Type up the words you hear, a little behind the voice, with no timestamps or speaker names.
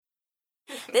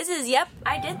This is Yep,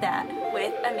 I Did That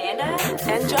with Amanda and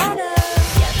Jonna.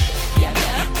 Yep, yep,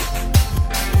 yep.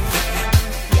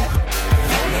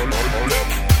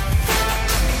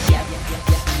 Yep, yep,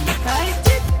 yep, yep. I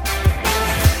did.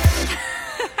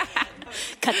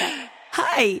 Cut that.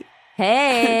 Hi.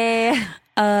 Hey.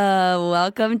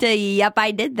 Welcome to Yep,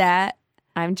 I Did That.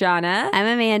 I'm Jonna. I'm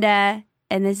Amanda,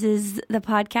 and this is the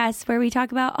podcast where we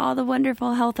talk about all the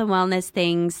wonderful health and wellness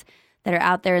things that are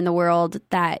out there in the world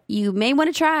that you may want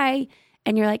to try.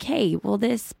 And you're like, hey, will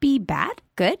this be bad?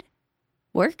 Good?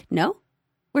 Work? No?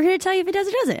 We're here to tell you if it does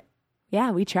or doesn't. Yeah,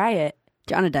 we try it.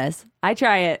 Jonna does. I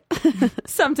try it.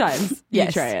 Sometimes Yes.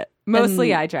 you try it.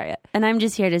 Mostly I try it. And I'm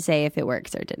just here to say if it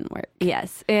works or didn't work.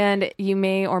 Yes. And you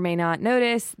may or may not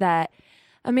notice that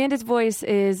Amanda's voice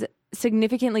is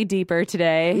significantly deeper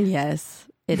today. Yes,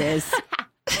 it is.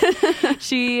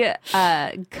 She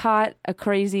caught a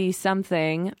crazy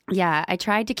something. Yeah, I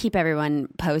tried to keep everyone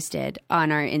posted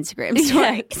on our Instagram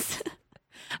stories.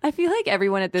 I feel like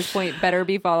everyone at this point better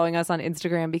be following us on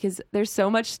Instagram because there's so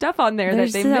much stuff on there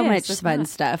There's that they so missed. much fun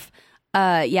stuff.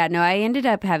 I ended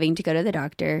up having to go to the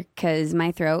doctor because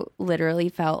my throat literally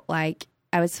felt like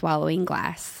I was swallowing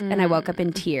glass. And I woke up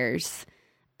in tears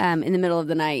in the middle of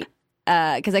the night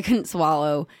because I couldn't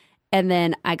swallow. And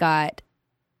then I got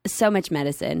so much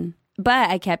medicine. But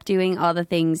I kept doing all the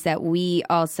things that we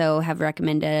also have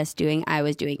recommended us doing. I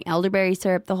was doing elderberry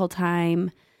syrup the whole time.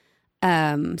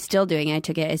 Still doing it. I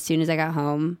took it as soon as I got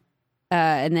home.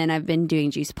 And then I've been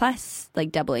doing Juice Plus,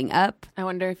 like doubling up. I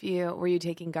wonder if were you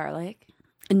taking garlic?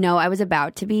 No, I was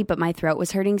about to be, but my throat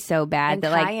was hurting so bad And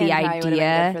that like the cayenne pie would've been good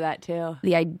idea for that too.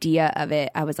 the idea of it,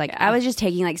 I was like, I was just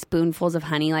taking like spoonfuls of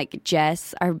honey. Like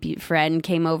Jess, our friend,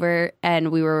 came over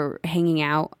and we were hanging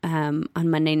out on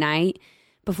Monday night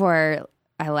before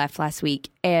I left last week,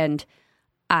 and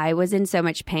I was in so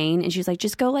much pain, and she was like,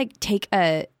 just go like take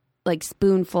a like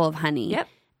spoonful of honey. Yep.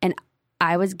 And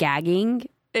I was gagging.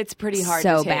 It's pretty hard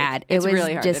so to take. bad. It's It was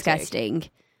really hard to take. disgusting.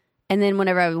 And then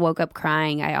whenever I woke up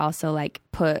crying, I also like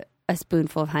put a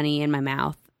spoonful of honey in my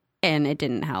mouth, and it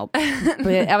didn't help.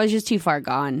 But I was just too far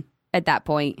gone at that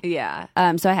point. Yeah.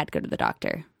 So I had to go to the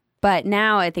doctor. But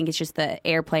now I think it's just the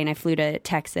airplane. I flew to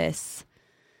Texas,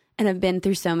 and I've been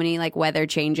through so many like weather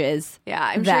changes. Yeah.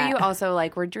 I'm sure you also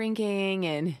like were drinking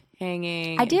and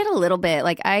hanging. I did a little bit.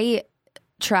 Like I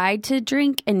tried to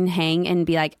drink and hang and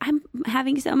be like, I'm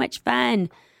having so much fun.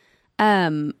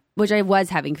 Which I was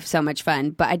having so much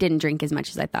fun, but I didn't drink as much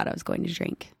as I thought I was going to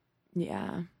drink.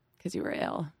 Yeah. Because you were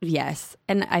ill. Yes.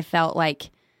 And I felt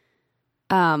like,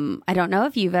 I don't know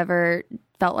if you've ever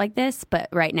felt like this, but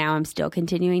right now I'm still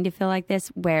continuing to feel like this,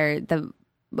 where the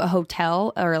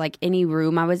hotel or like any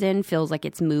room I was in feels like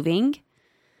it's moving.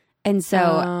 And so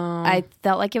I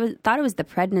felt like thought it was the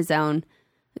prednisone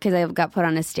because I got put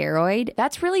on a steroid.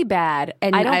 That's really bad.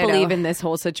 And I don't I believe know. in this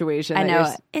whole situation. I that know.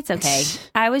 you're It's okay.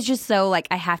 I was just so like,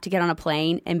 I have to get on a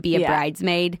plane and be a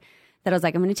bridesmaid that I was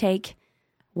like, I'm going to take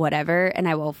whatever and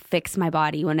I will fix my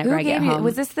body whenever Who I get gave you? home.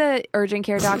 Was this the urgent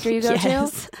care doctor you go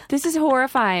Yes. to? This is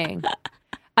horrifying.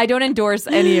 I don't endorse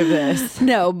any of this.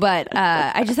 No, but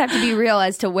I just have to be real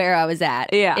as to where I was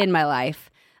at in my life.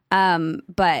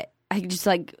 But I just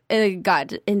like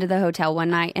got into the hotel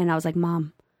one night and I was like,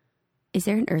 Mom, is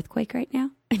there an earthquake right now?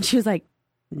 And she was like,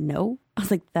 no. I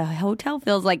was like, the hotel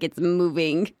feels like it's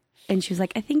moving. And she was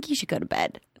like, I think you should go to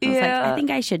bed. I was like, I think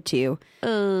I should too.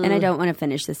 And I don't want to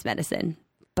finish this medicine,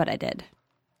 but I did.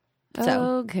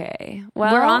 So okay.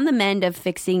 Well, we're on the mend of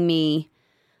fixing me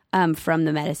from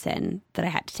the medicine that I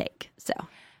had to take. So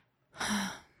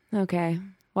okay.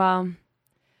 Well,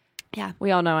 yeah,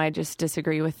 we all know I just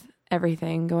disagree with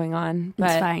everything going on.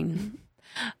 But it's fine.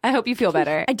 I hope you feel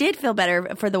better. I did feel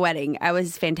better for the wedding. I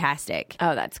was fantastic.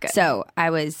 Oh, that's good. So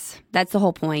that's the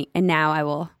whole point. And now I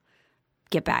will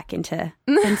get back into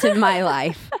my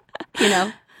life, you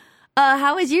know?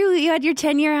 How was you? You had your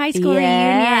 10-year high school reunion.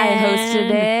 I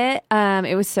hosted it.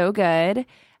 It was so good.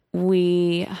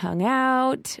 We hung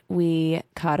out. We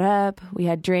caught up. We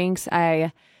had drinks.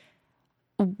 I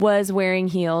was wearing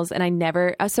heels and I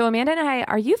never... so Amanda and I,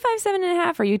 are you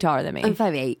 5'7.5" or are you taller than me? I'm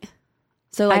 5'8".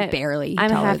 So barely I'm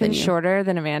taller half than inch you. shorter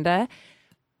than Amanda.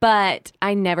 But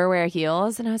I never wear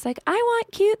heels. And I was like, I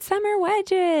want cute summer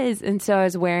wedges. And so I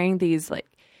was wearing these like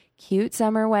cute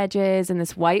summer wedges and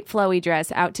this white flowy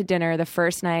dress out to dinner the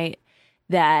first night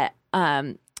that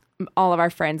all of our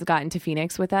friends got into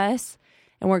Phoenix with us.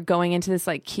 And we're going into this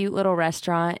like cute little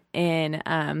restaurant in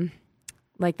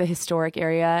like the historic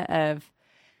area of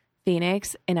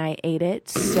Phoenix, and I ate it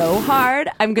so hard.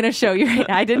 I'm going to show you.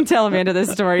 I didn't tell Amanda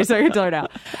this story, so I can tell her now.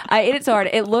 I ate it so hard.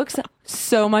 It looks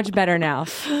so much better now.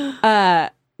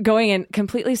 Going in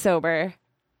completely sober.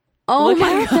 Oh Look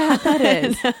my how bad that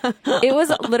is. It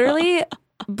was literally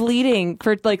bleeding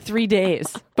for like 3 days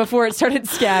before it started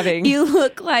scabbing. You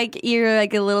look like you're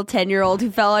like a little 10-year-old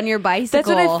who fell on your bicycle. That's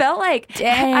what it felt like.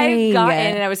 Dang. I got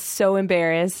in and I was so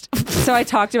embarrassed. So I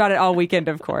talked about it all weekend,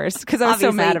 of course, because I was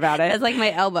so mad about it. It's like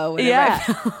my elbow. Whenever Yeah.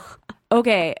 I fell.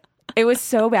 Okay. It was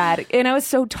so bad. And I was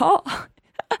so tall.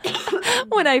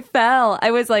 When I fell,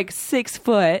 I was like 6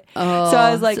 foot. So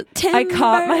I was like, I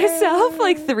caught myself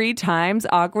like 3 times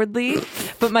awkwardly,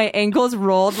 but my ankles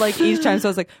rolled like each time. So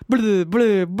I was like, blue,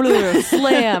 blue, blue,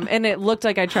 slam. And it looked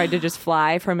like I tried to just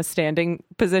fly from a standing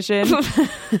position.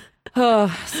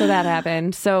 Oh, so that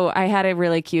happened. So I had a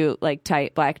really cute, like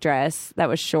tight black dress that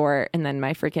was short, and then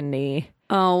my freaking knee.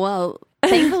 Oh, well,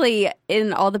 thankfully,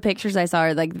 in all the pictures I saw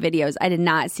or like the videos, I did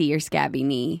not see your scabby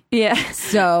knee. Yeah.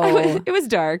 So it was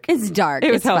dark. it's dark.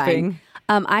 It was it's fine. helping.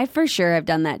 I for sure have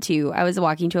done that too. I was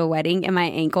walking to a wedding and my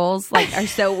ankles like are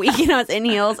so weak and I was in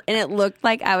heels and it looked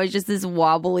like I was just this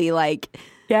wobbly like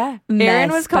Yeah. mess,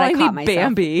 Aaron was but I calling caught me myself.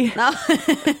 Bambi. No,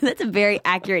 that's a very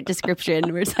accurate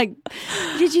description where it's like,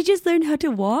 did you just learn how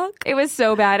to walk? It was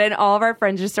so bad, and all of our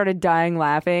friends just started dying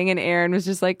laughing, and Aaron was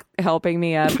just like helping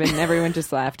me up, and everyone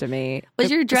just laughed at me.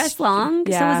 Was your dress long?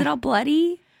 So Yeah. was it all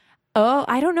bloody? Oh,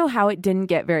 I don't know how it didn't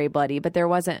get very bloody, but there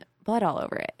wasn't blood all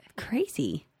over it.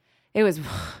 Crazy. It was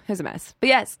a mess. But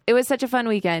yes, it was such a fun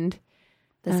weekend.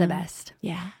 That's the best.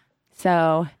 Yeah.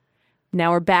 So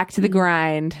now we're back to the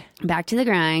grind. Back to the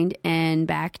grind and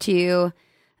back to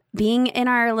being in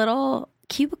our little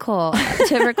cubicle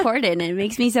to record in. It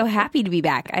makes me so happy to be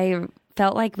back. I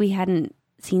felt like we hadn't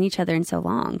seen each other in so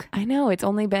long. I know it's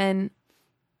been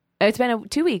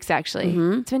 2 weeks actually.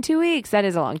 It's been 2 weeks. That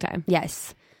is a long time.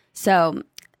 Yes. So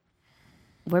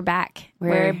we're back.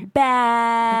 We're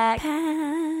back. back.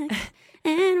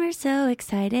 And we're so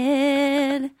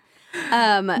excited.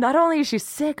 Not only is she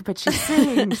sick, but she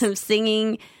sings. I'm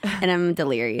singing and I'm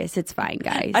delirious. It's fine,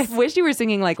 guys. I wish you were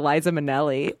singing like Liza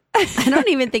Minnelli. I don't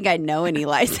even think I know any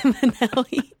Liza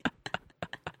Minnelli.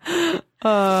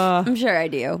 I'm sure I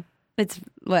do. It's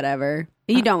whatever.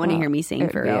 You don't want to hear me sing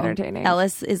it'd for be real. entertaining.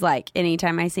 Ellis is like,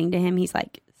 anytime I sing to him, he's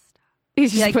like, He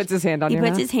just like- puts his hand on he your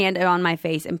puts mouth. his hand on my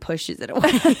face and pushes it away.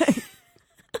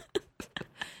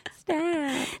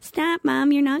 Stop. Stop,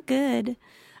 Mom, you're not good.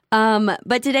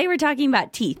 But today we're talking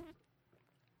about teeth.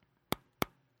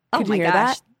 Oh Could you my hear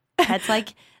gosh. That's like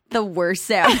the worst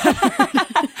sound.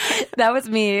 That was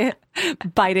me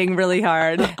biting really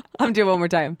hard. I'm doing it one more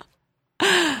time.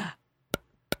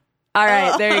 All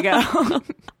right, there you go.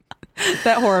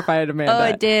 That horrified Amanda. Oh,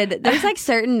 it did. There's like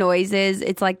certain noises.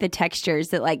 It's like the textures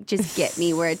that like just get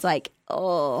me where it's like,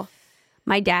 oh.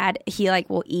 My dad, he like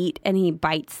will eat and he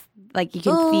bites. Like you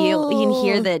can feel, you can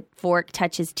hear the fork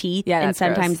touch his teeth. Yeah, and that's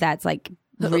sometimes gross. that's like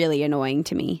really annoying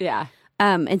to me. Yeah,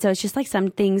 And so it's just like some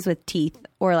things with teeth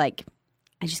or like,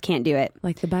 I just can't do it.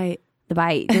 like the bite. The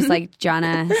bite, just like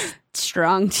Jonna's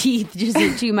strong teeth, just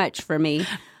are too much for me.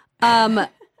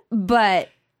 But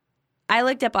I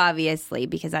looked up obviously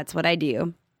because that's what I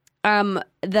do.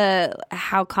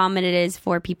 How common it is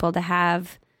for people to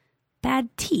have bad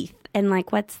teeth and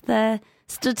like what's the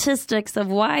statistics of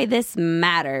why this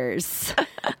matters.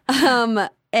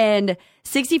 And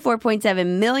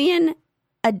 64.7 million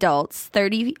adults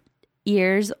 30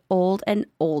 years old and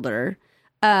older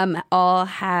all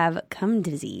have gum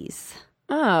disease.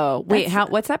 Oh, wait,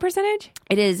 what's that percentage?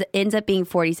 It ends up being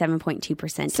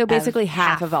 47.2%. So basically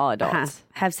half of all adults.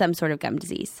 have some sort of gum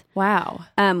disease. Wow.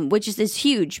 Which is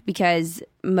huge because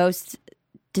most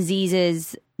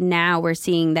diseases now we're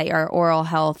seeing that our oral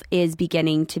health is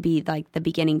beginning to be like the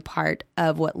beginning part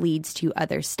of what leads to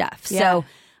other stuff. Yeah.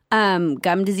 So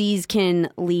gum disease can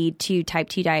lead to type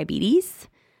 2 diabetes.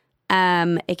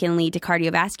 It can lead to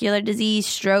cardiovascular disease,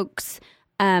 strokes,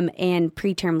 and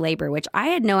preterm labor, which I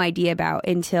had no idea about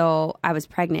until I was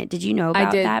pregnant. Did you know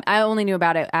about that? I only knew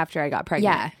about it after I got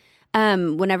pregnant. Yeah.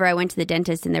 Whenever I went to the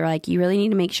dentist and they were like, you really need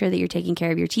to make sure that you're taking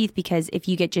care of your teeth because if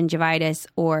you get gingivitis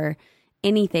or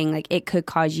anything, like it could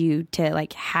cause you to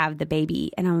like have the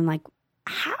baby. And I'm like,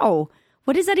 how?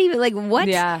 What is that even? Like what?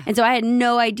 Yeah. And so I had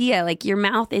no idea. Like your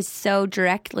mouth is so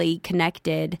directly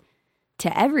connected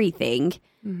to everything.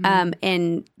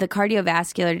 And the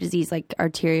cardiovascular disease, like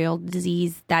arterial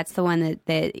disease, that's the one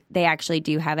that they actually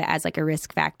do have it as like a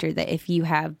risk factor that if you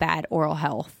have bad oral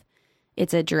health,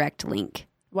 it's a direct link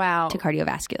Wow. to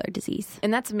cardiovascular disease.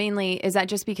 And that's mainly, is that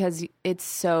just because it's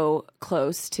so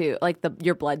close to like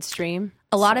your bloodstream?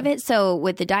 A lot of it, so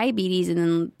with the diabetes and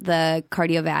then the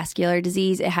cardiovascular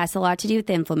disease, it has a lot to do with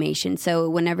the inflammation. So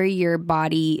whenever your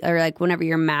body or like whenever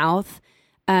your mouth,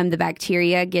 the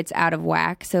bacteria gets out of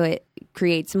whack, so it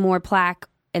creates more plaque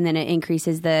and then it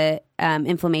increases the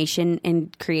inflammation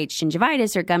and creates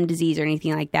gingivitis or gum disease or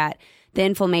anything like that, the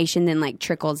inflammation then like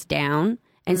trickles down.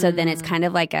 And so then it's kind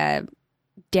of like a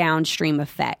downstream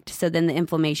effect. So then the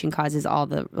inflammation causes all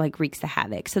the like wreaks the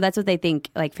havoc. So that's what they think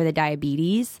like for the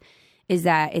diabetes is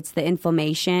that it's the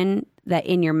inflammation that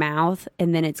in your mouth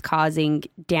and then it's causing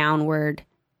downward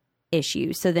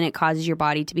issues. So then it causes your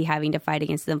body to be having to fight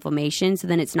against the inflammation. So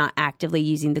then it's not actively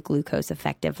using the glucose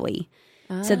effectively.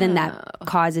 So then that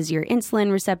causes your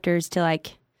insulin receptors to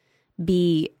like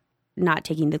be not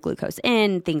taking the glucose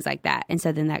in, things like that. And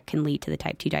so then that can lead to the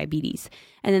type 2 diabetes.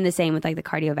 And then the same with like the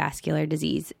cardiovascular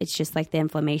disease. It's just like the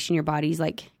inflammation, your body's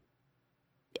like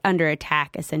under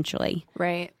attack essentially.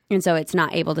 Right. And so it's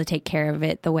not able to take care of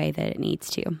it the way that it needs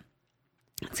to.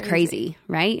 It's crazy,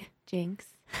 right? Jinx.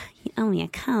 You owe me a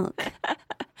Coke.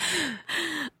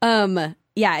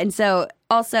 Yeah. And so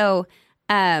also,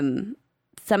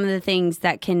 some of the things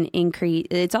that can increase,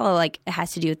 it's all like, it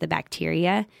has to do with the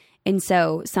bacteria. And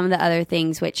so some of the other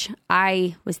things, which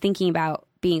I was thinking about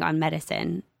being on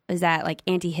medicine, is that like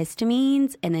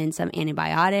antihistamines and then some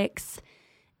antibiotics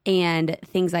and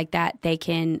things like that, they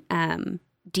can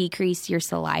decrease your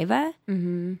saliva.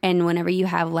 Mm-hmm. And whenever you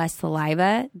have less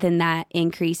saliva, then that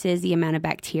increases the amount of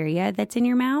bacteria that's in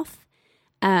your mouth.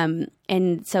 And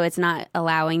so it's not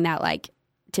allowing that like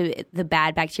to the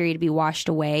bad bacteria to be washed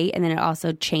away. And then it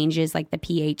also changes like the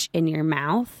pH in your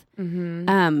mouth.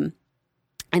 Mm-hmm.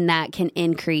 And that can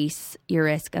increase your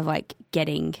risk of like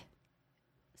getting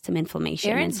some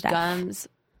inflammation and stuff. Gums,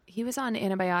 he was on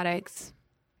antibiotics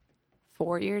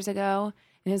 4 years ago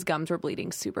and his gums were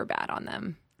bleeding super bad on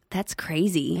them. That's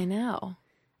crazy. I know.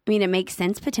 I mean, it makes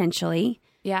sense potentially.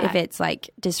 Yeah. If it's like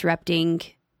disrupting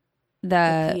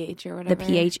the pH or whatever. The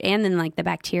pH and then like the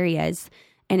bacterias.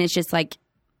 And it's just like,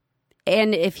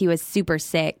 and if he was super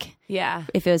sick, yeah,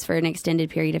 if it was for an extended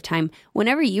period of time.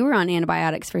 Whenever you were on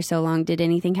antibiotics for so long, did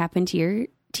anything happen to your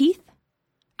teeth?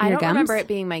 I Your don't gums? remember it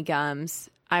being my gums.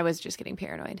 I was just getting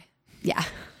paranoid. Yeah.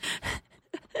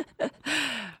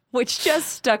 Which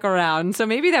just stuck around. So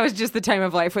maybe that was just the time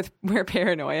of life where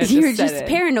paranoia just You were set just in.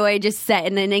 paranoid, just set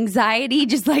in, and anxiety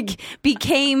just like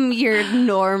became your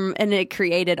norm, and it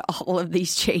created all of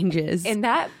these changes. In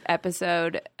that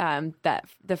episode, that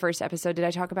the first episode, did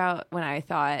I talk about when I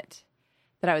thought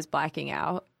that I was blacking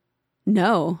out?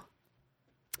 No.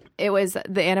 It was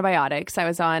the antibiotics I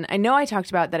was on. I know I talked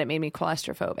about that it made me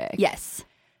claustrophobic. Yes.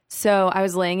 So I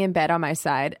was laying in bed on my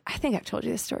side. I think I've told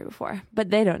you this story before, but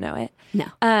they don't know it. No.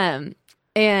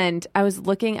 And I was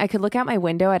looking, I could look out my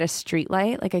window at a street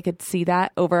light. Like I could see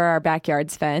that over our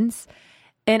backyard's fence.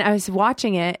 And I was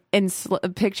watching it and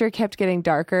the picture kept getting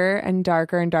darker and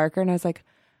darker and darker. And I was like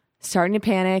starting to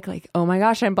panic, like, oh my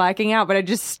gosh, I'm blacking out. But I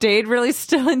just stayed really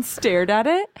still and stared at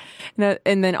it.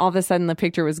 And then all of a sudden the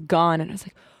picture was gone. And I was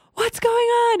like, what's going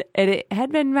on? And it had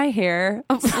been my hair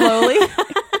slowly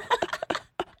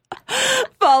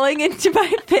falling into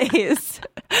my face.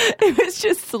 It was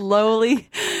just slowly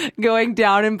going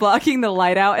down and blocking the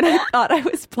light out, and I thought I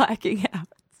was blacking out.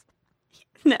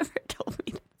 Never told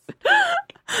me this.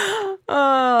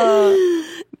 Oh,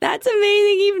 That's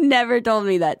amazing. You've never told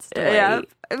me that story. yeah.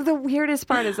 The weirdest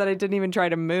part is that I didn't even try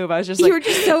to move. I was just You like, were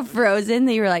just so frozen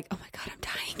that you were like, oh my God, I'm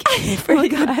dying. Oh my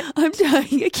God, I'm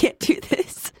dying. I can't do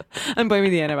this. I'm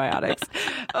blaming the antibiotics.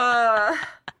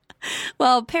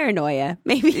 Well, paranoia.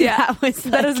 Maybe that was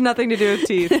That like, has nothing to do with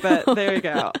teeth, but there you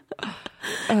go.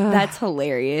 that's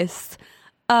hilarious.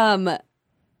 But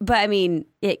I mean,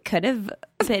 it could have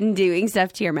been doing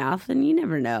stuff to your mouth, and you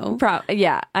never know.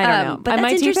 Yeah, I don't know. but my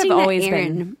that's teeth have interesting that always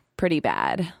Aaron- been pretty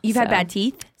bad. You've had bad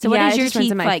teeth. So Yeah, what it is your just runs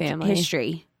teeth in my like family.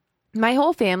 history? My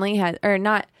whole family has, or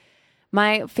not,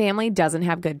 my family doesn't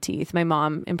have good teeth. My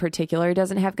mom in particular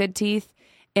doesn't have good teeth.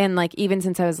 And like, even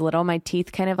since I was little, my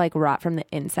teeth kind of like rot from the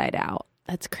inside out.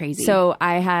 That's crazy. So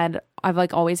I've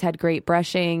like always had great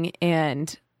brushing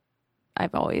and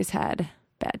I've always had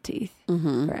bad teeth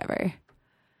forever.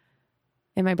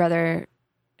 And my brother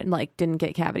like didn't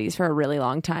get cavities for a really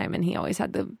long time and he always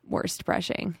had the worst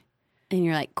brushing. and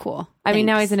you're like, cool. I mean,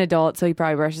 now thanks. he's an adult, so he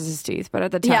probably brushes his teeth, but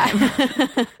at the time.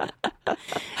 Yeah.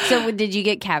 So did you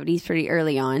get cavities pretty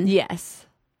early on? Yes.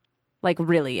 Like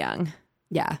really young.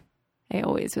 Yeah. I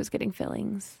always was getting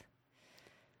fillings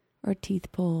or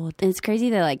teeth pulled. And it's crazy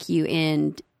that like you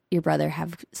and your brother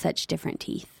have such different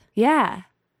teeth. Yeah.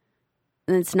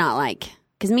 And it's not like,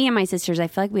 because me and my sisters, I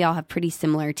feel like we all have pretty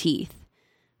similar teeth.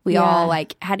 We Yeah. all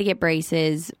like had to get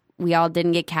braces. We all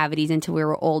didn't get cavities until we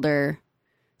were older.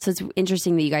 So it's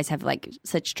interesting that you guys have like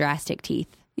such drastic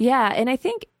teeth. Yeah. And I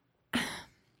think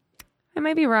I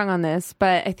might be wrong on this,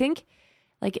 but I think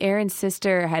like Aaron's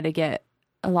sister had to get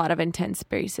a lot of intense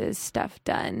braces stuff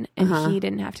done, and he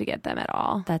didn't have to get them at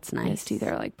all. That's His nice. teeth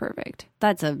are like perfect.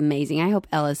 That's amazing. I hope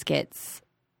Ellis gets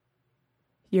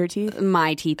Your teeth?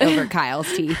 my teeth over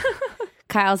Kyle's teeth.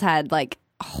 Kyle's had like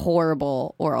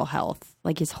horrible oral health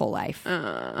like his whole life.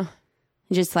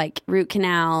 Just like root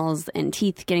canals and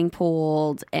teeth getting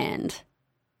pulled and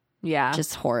Yeah.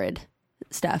 just horrid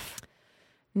stuff.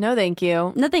 No, thank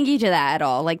you. No thank you to that at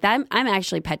all. Like that, I'm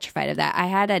actually petrified of that. I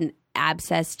had an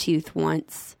abscess tooth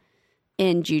once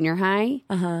in junior high,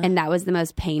 and that was the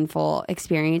most painful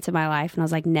experience of my life. And I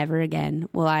was like, never again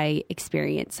will I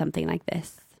experience something like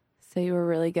this. So you were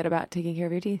really good about taking care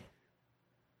of your teeth?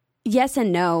 Yes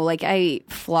and no. Like I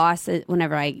floss it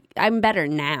whenever I'm better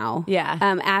now. Yeah.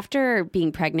 After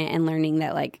being pregnant and learning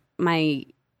that like my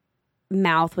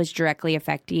mouth was directly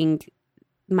affecting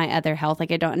my other health,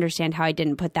 like I don't understand how I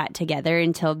didn't put that together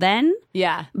until then,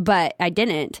 Yeah. but I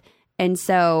didn't. And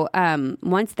so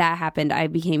once that happened, I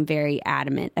became very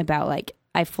adamant about like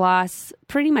I floss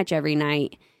pretty much every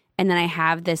night. And then I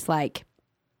have this like,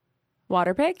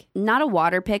 Water pick? not a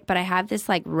water pick, but I have this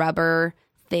like rubber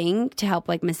thing to help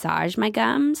like massage my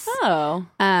gums. Oh.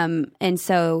 And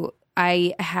so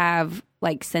I have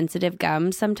like sensitive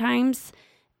gums sometimes.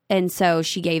 And so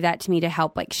she gave that to me to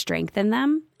help like strengthen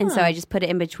them. And so I just put it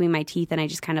in between my teeth and I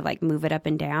just kind of like move it up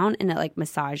and down and it like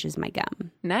massages my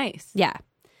gum. Nice. Yeah.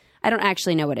 I don't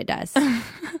actually know what it does.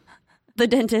 The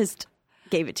dentist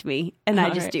gave it to me and I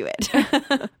just do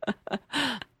it.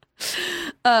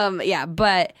 Yeah,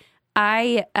 but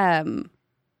I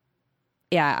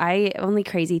only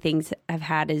crazy things I've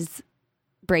had is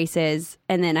braces,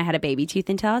 and then I had a baby tooth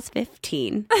until I was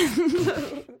 15.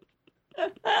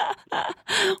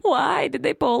 Why? Did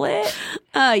they pull it?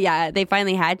 Yeah, they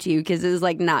finally had to because it was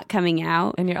like not coming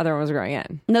out. And your other one was growing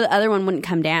in. No, the other one wouldn't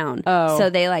come down. Oh. So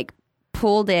they like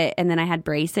pulled it, and then I had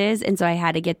braces, and so I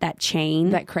had to get that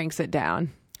chain That cranks it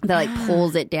down. that like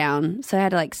pulls it down. So I had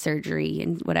to like surgery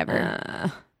and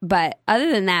whatever. But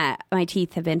other than that, my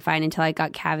teeth have been fine until I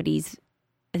got cavities.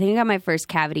 I think I got my first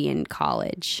cavity in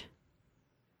college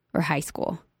or high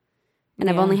school. And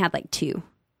I've Yeah. only had like 2.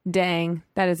 Dang.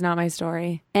 That is not my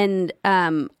story. And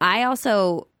I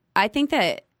think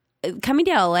that coming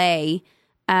to LA,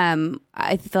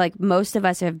 I feel like most of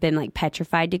us have been like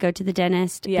petrified to go to the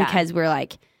dentist Yeah. because we're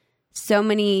like so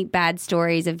many bad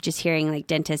stories of just hearing like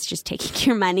dentists just taking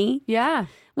your money, Yeah.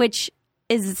 which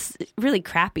is really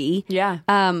crappy. Yeah.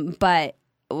 But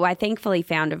I thankfully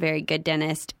found a very good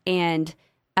dentist. And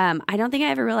I don't think I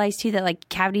ever realized too that like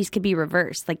cavities could be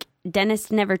reversed. Like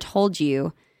dentists never told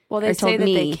you. Well, or they told say that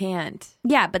they me. can't.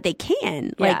 Yeah, but they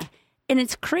can. Yeah. Like, and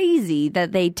it's crazy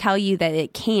that they tell you that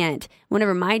it can't.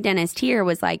 Whenever my dentist here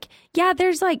was like, yeah,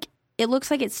 there's like, it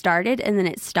looks like it started and then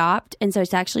it stopped. And so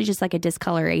it's actually just like a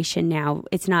discoloration now.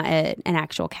 It's not an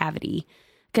actual cavity.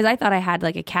 Because I thought I had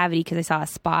like a cavity because I saw a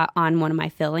spot on one of my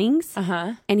fillings.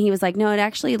 Uh-huh. And he was like, no, it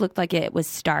actually looked like it was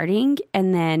starting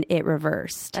and then it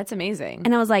reversed. That's amazing.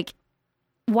 And I was like,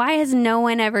 why has no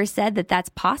one ever said that that's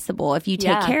possible if you take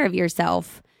Yeah. care of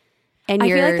yourself? And I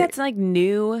you're, feel like that's like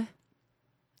new.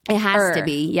 it has to er.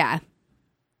 be. Yeah.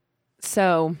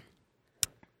 So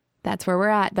that's where we're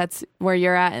at. That's where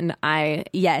you're at. And I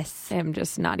Yes. am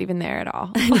just not even there at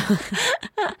all.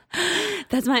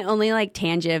 That's my only like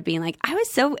tangent of being like, I was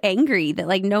so angry that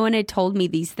like no one had told me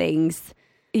these things.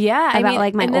 Yeah. About,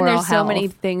 like, my and then oral there's so many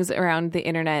health. things around the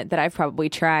internet that I've probably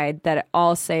tried that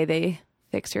all say they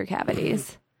fix your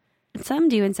cavities. Some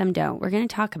do and some don't. We're going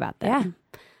to talk about that.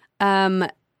 Yeah.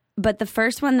 But the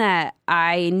first one that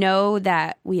I know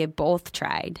that we have both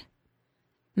tried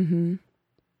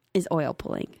is oil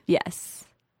pulling. Yes.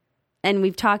 And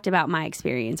we've talked about my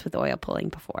experience with oil pulling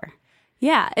before.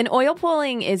 Yeah. And oil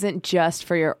pulling isn't just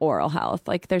for your oral health.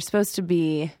 Like there's supposed to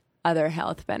be other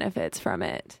health benefits from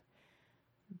it.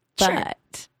 Sure.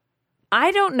 But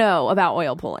I don't know about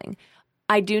oil pulling.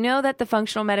 I do know that the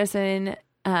functional medicine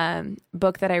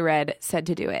book that I read said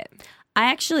to do it. I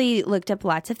actually looked up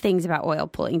lots of things about oil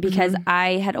pulling because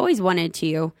I had always wanted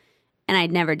to, and I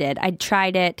never did. I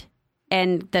tried it,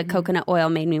 and the coconut oil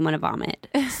made me want to vomit.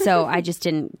 So I just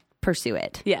didn't pursue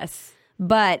it. Yes.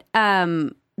 But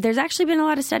there's actually been a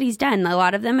lot of studies done. A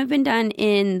lot of them have been done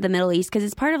in the Middle East because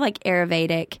it's part of like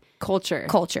Ayurvedic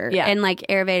culture Yeah. and like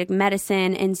Ayurvedic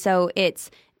medicine. And so it's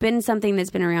been something that's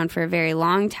been around for a very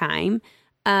long time.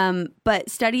 But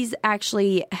studies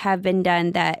actually have been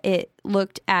done that it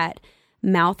looked at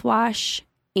mouthwash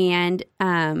and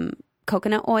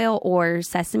coconut oil or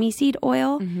sesame seed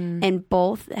oil, and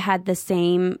both had the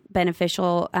same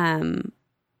beneficial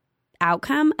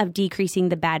outcome of decreasing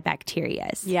the bad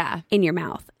bacteria Yeah. in your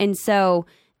mouth. And so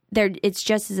it's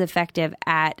just as effective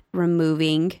at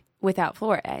removing without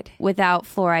fluoride. without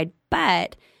fluoride.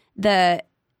 But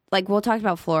we'll talk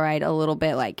about fluoride a little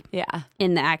bit, like Yeah.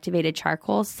 in the activated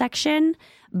charcoal section.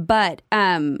 But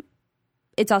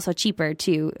it's also cheaper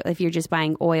too if you're just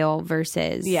buying oil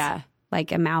versus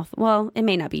like a mouth. Well, it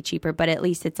may not be cheaper, but at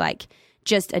least it's like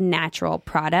just a natural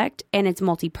product and it's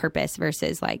multi-purpose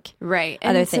versus like Right.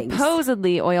 other And things.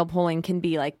 supposedly oil pulling can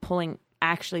be like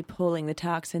actually pulling the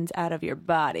toxins out of your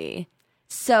body.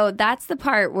 So that's the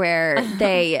part where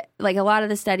they, like a lot of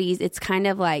the studies, it's kind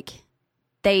of like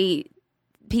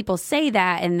people say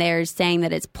that and they're saying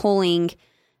that it's pulling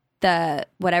the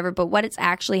whatever, but what it's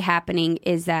actually happening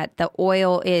is that the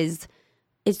oil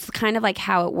it's kind of like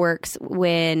how it works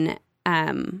when,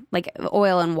 like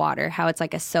oil and water, how it's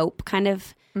like a soap kind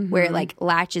of where it like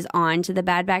latches on to the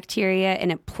bad bacteria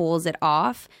and it pulls it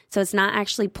off. So it's not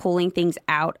actually pulling things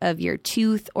out of your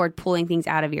tooth or pulling things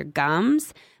out of your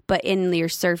gums, but in your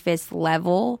surface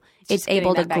level, it's just getting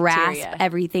able to that grasp bacteria.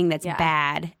 everything that's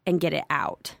bad and get it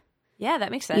out. Yeah,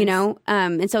 that makes sense. You know?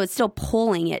 And so it's still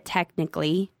pulling it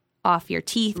technically off your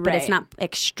teeth, but it's Right. not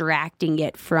extracting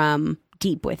it from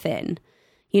deep within.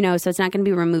 You know, so it's not going to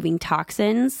be removing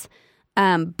toxins.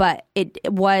 But it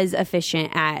was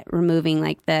efficient at removing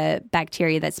like the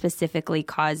bacteria that specifically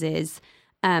causes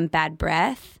bad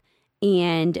breath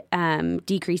and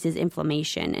decreases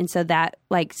inflammation. And so that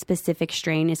like specific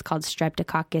strain is called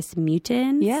Streptococcus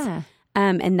mutans. Yeah.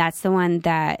 And that's the one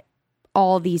that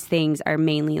all these things are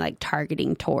mainly like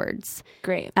targeting towards.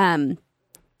 Great.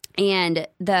 And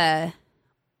the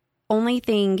only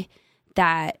thing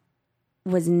that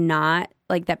was not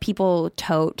like that people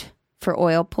tote for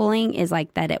oil pulling is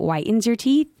like that it whitens your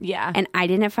teeth. Yeah. And I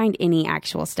didn't find any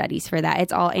actual studies for that.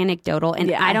 It's all anecdotal and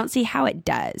Yeah. I don't see how it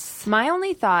does. My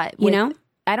only thought, You know?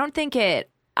 I don't think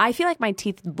I feel like my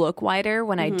teeth look whiter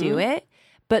when I do it,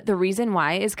 but the reason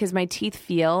why is because my teeth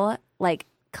feel like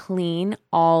clean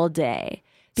all day.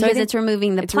 So I Because think it's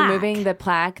removing the it's plaque. removing the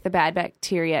plaque, the bad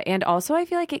bacteria, and also I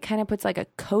feel like it kind of puts like a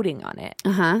coating on it.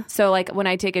 Uh-huh. So like when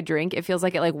I take a drink, it feels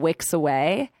like it like wicks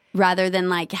away. Rather than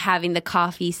like having the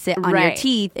coffee sit on your Right.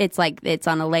 teeth, it's like it's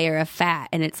on a layer of fat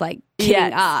and it's like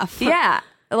getting off. Yeah.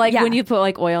 Like Yeah. when you put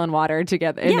like oil and water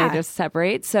together and Yeah. they just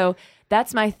separate. So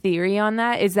that's my theory on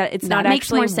that is that it's That not makes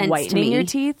actually more sense to whitening me. your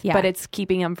teeth, Yeah. but it's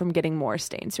keeping them from getting more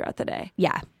stains throughout the day.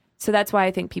 Yeah. So that's why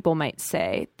I think people might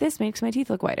say, this makes my teeth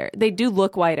look whiter. They do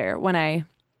look whiter when I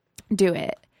do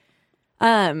it.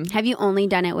 Have you only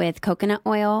done it with coconut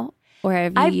oil or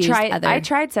have you used other? I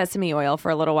tried sesame oil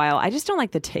for a little while. I just don't like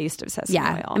the taste of sesame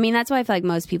Yeah. oil. I mean, that's why I feel like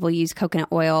most people use coconut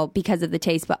oil because of the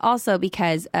taste, but also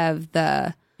because of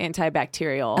the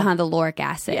antibacterial. the lauric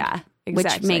acid. Yeah, Which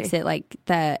exactly. makes it like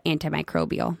the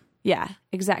antimicrobial. Yeah,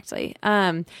 exactly.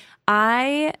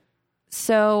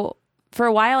 So for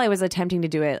a while I was attempting to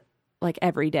do it like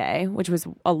every day, which was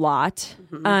a lot.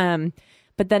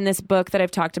 But then this book that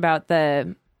I've talked about,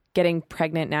 the Getting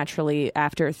Pregnant Naturally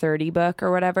After 30 book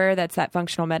or whatever, that's that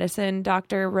functional medicine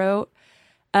doctor wrote.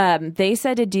 They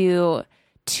said to do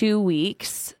 2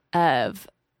 weeks of,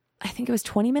 I think it was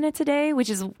 20 minutes a day, which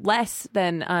is less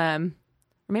than, or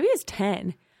maybe it was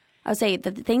 10. I would say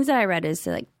the things that I read is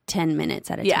like 10 minutes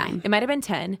at a time. It might have been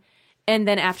 10. And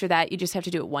then after that, you just have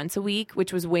to do it once a week,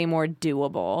 which was way more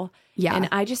doable. Yeah. And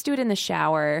I just do it in the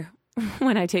shower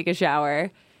when I take a shower.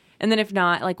 And then if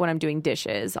not, like when I'm doing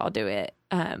dishes, I'll do it.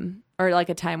 Or like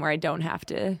a time where I don't have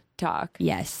to talk.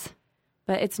 Yes.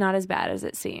 But it's not as bad as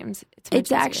it seems. It's much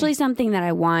It's easier. actually something that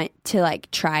I want to like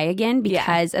try again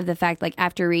because of the fact like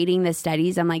after reading the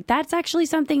studies, I'm like, that's actually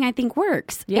something I think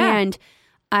works. Yeah. And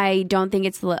I don't think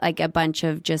it's like a bunch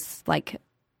of just like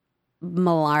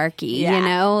malarkey, Yeah. you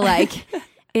know? Like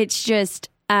it's just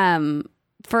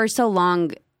for so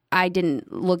long I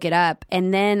didn't look it up.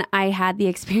 And then I had the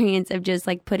experience of just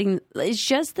like it's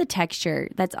just the texture.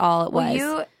 That's all it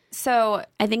was. So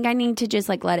I think I need to just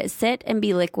like let it sit and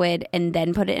be liquid and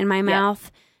then put it in my mouth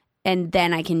and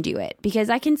then I can do it because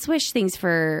I can swish things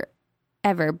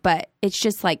forever, but it's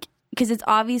just like, because it's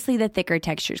obviously the thicker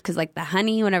textures because like the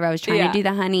honey, whenever I was trying to do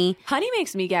the honey, honey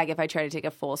makes me gag if I try to take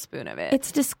a full spoon of it.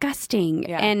 it's disgusting.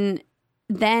 Yeah. And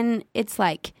then it's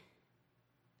like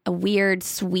a weird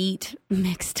sweet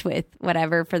mixed with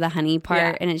whatever for the honey part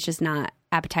Yeah. and it's just not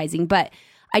appetizing. But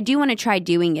I do want to try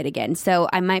doing it again. So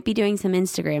I might be doing some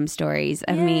Instagram stories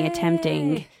of me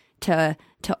attempting to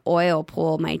oil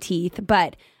pull my teeth.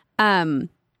 But and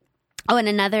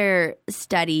another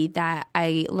study that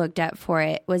I looked at for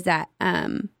it was that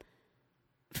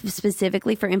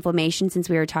specifically for inflammation, since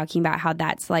we were talking about how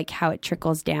that's like how it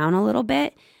trickles down a little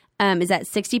bit, is that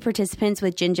 60 participants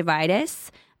with gingivitis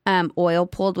oil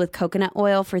pulled with coconut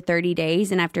oil for 30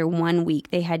 days. And after 1 week,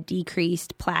 they had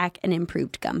decreased plaque and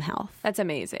improved gum health. That's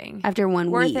amazing. After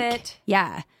 1 Worth week. it.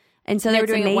 Yeah. And so They that's were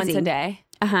doing amazing. it once a day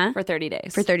Uh-huh. for 30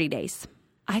 days. For 30 days.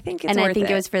 I think it's And worth I think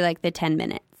it was for like the 10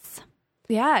 minutes.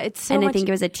 Yeah, it's so and much. I think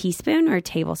it was a teaspoon or a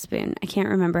tablespoon. I can't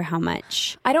remember how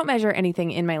much. I don't measure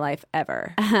anything in my life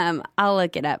ever. I'll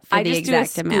look it up for I the just do a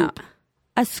exact amount.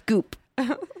 A scoop.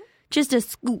 Just a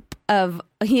scoop of,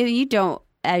 you don't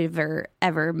ever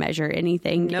measure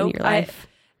anything in your life.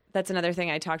 That's another thing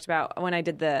I talked about when I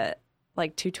did the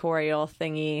like tutorial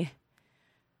thingy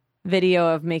video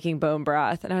of making bone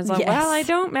broth. And I was like, Yes. well, I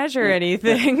don't measure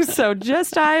anything, so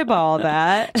just eyeball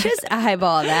that. Just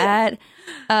eyeball that.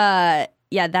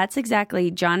 Yeah, that's exactly.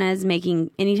 Jana's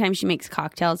making, anytime she makes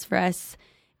cocktails for us,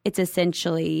 it's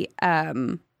essentially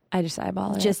I just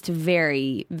eyeball it. just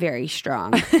very, very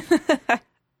strong.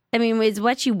 I mean, it's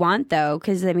what you want though,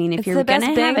 because I mean, if It's you're the best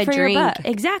gonna have bang a for your drink, buck.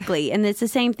 exactly, and it's the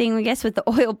same thing, I guess, with the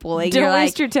oil pulling. Don't You're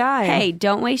waste like, your time. Hey,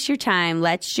 don't waste your time.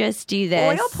 Let's just do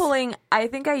this. Oil pulling, I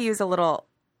think I use a little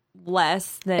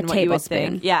less than A what you would tablespoon.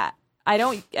 think. Yeah. I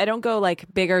don't go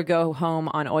like big or go home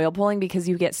on oil pulling because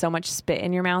you get so much spit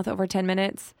in your mouth over 10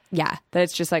 minutes Yeah. that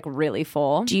it's just like really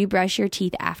full. Do you brush your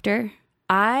teeth after?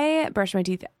 I brush my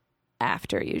teeth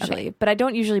after usually, but I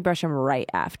don't usually brush them right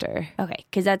after Okay,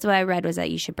 because that's what I read was that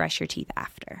you should brush your teeth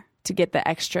after. to get the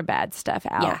extra bad stuff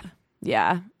out. Yeah.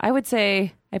 Yeah. I would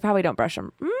say I probably don't brush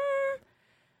them. I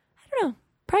don't know.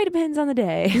 Probably depends on the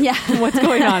day. Yeah. What's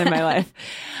going on in my life.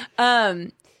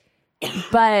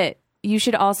 But you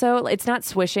should also, it's not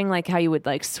swishing like how you would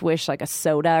like swish like a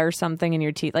soda or something in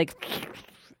your teeth. Like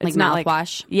it's not like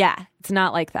mouthwash? Yeah. It's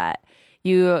not like that.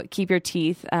 You keep your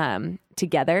teeth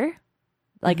together,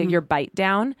 like your bite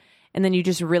down, and then you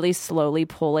just really slowly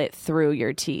pull it through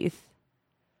your teeth.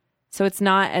 So it's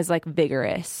not as like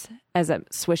vigorous as a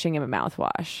swishing of a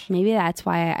mouthwash. Maybe that's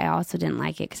why I also didn't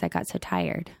like it, because I got so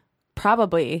tired.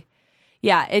 Probably.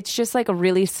 Yeah, it's just like a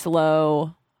really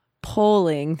slow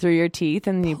pulling through your teeth,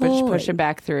 and you push it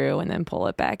back through and then pull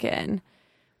it back in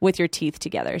with your teeth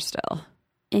together still.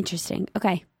 Interesting.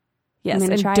 Okay. Yes, I'm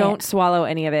gonna and try don't it. swallow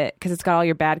any of it because it's got all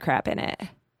your bad crap in it.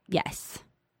 Yes.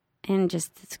 And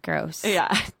just, it's gross.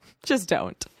 Yeah, just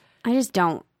don't. I just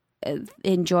don't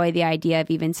enjoy the idea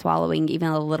of even swallowing even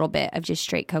a little bit of just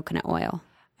straight coconut oil.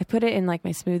 I put it in like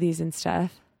my smoothies and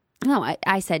stuff. No,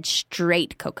 I said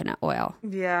straight coconut oil.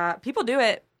 Yeah, people do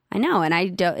it. I know, and I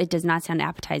don't. It does not sound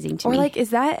appetizing to Or me. like,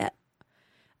 is that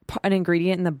an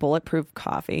ingredient in the bulletproof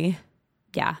coffee?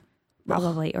 Yeah,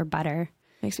 probably, or butter.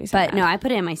 Makes me so But mad. no, I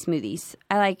put it in my smoothies.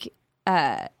 I like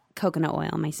coconut oil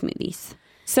in my smoothies.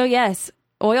 So yes,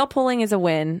 oil pulling is a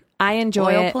win. I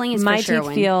enjoy Oil it. pulling is my for sure a teeth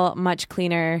win. feel much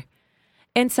cleaner.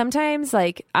 And sometimes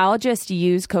like I'll just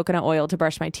use coconut oil to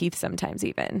brush my teeth sometimes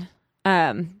even.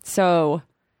 So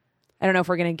I don't know if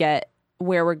we're going to get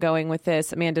where we're going with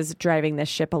this. Amanda's driving this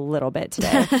ship a little bit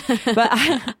today.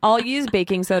 But I'll use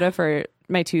baking soda for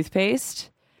my toothpaste.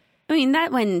 I mean,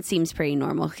 that one seems pretty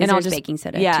normal because And I'll there's just baking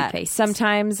soda toothpaste.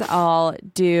 Sometimes I'll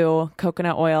do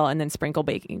coconut oil and then sprinkle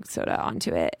baking soda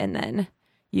onto it and then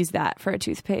use that for a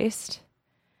toothpaste.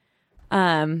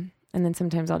 And then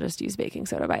sometimes I'll just use baking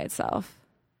soda by itself,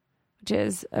 which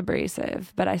is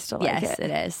abrasive, but I still like Yes, it.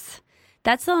 it is.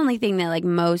 That's the only thing that, like,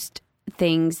 most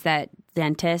things that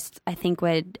dentists, I think,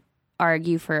 would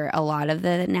argue for a lot of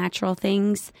the natural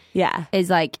things Yeah. is,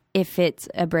 like, if it's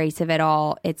abrasive at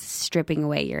all, it's stripping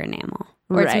away your enamel.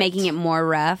 Or it's Right. making it more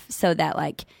rough so that,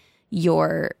 like,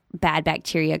 your bad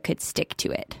bacteria could stick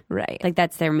to it. Right. Like,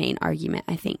 that's their main argument,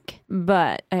 I think.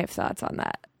 But I have thoughts on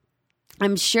that.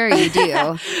 I'm sure you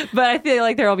do. But I feel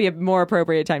like there will be a more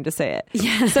appropriate time to say it.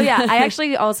 Yeah. So yeah, I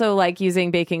actually also like using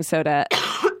baking soda.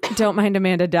 Don't mind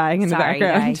Amanda dying in Sorry, the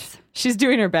background. guys. She's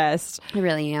doing her best. I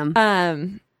really am.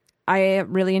 I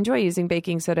really enjoy using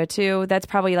baking soda too. That's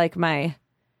probably like I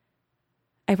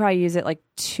probably use it like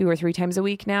 2 or 3 times a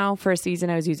week now. For a season,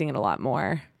 I was using it a lot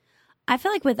more. I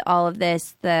feel like with all of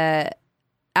this, the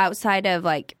outside of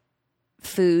like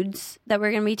foods that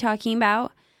we're going to be talking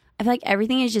about, I feel like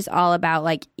everything is just all about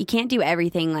like you can't do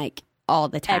everything like all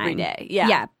the time. Every day, yeah.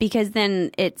 Yeah, because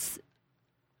then it's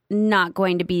not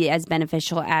going to be as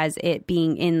beneficial as it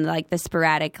being in like the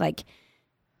sporadic, like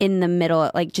in the middle,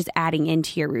 like just adding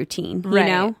into your routine, you Right.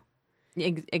 know?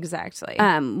 Exactly.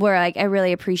 Where like I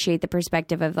really appreciate the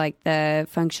perspective of like the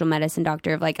functional medicine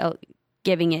doctor of like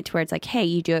giving it to where it's like, hey,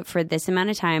 you do it for this amount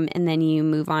of time and then you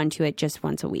move on to it just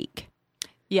once a week.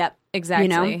 Yep, exactly.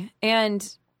 You know?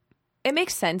 And it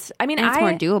makes sense. I mean, And it's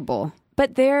more doable.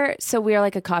 But so we are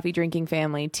like a coffee drinking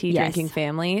family, tea Yes. drinking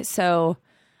family. So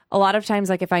a lot of times,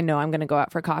 like if I know I'm going to go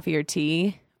out for coffee or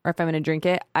tea, or if I'm going to drink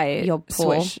it, You'll pull.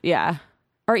 swish. Yeah.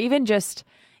 Or even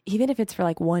if it's for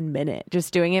like 1 minute,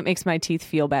 just doing it makes my teeth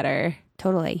feel better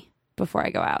Totally. before I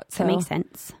go out. So That makes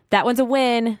sense. that one's a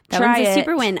win. That Try one's a it.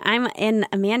 super win. I'm in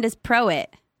Amanda's Pro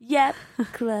It. Yep.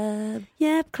 Club.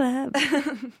 Yep, club.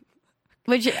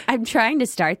 Which I'm trying to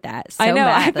start that. So I know.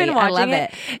 I've badly. been watching I love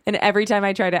it. And every time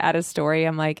I try to add a story,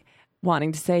 I'm like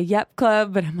wanting to say Yep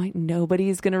Club, but I'm like,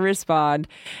 nobody's going to respond.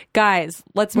 Guys,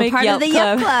 let's We're make part Yep of the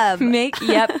Club. Yep Club. Make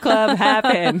Yep Club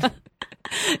happen.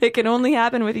 It can only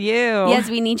happen with you. Yes,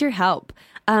 we need your help.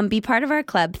 Be part of our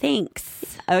club. Thanks.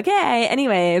 Okay.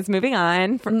 Anyways, moving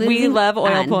on. We Moving love oil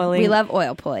on. pulling. We love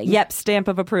oil pulling. Yep. Stamp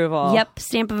of approval. Yep.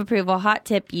 Stamp of approval. Hot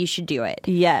tip. You should do it.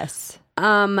 Yes.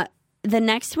 The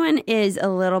next one is a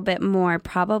little bit more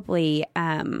probably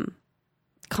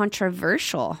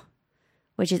controversial,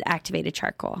 which is activated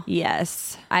charcoal.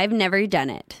 Yes. I've never done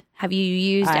it. Have you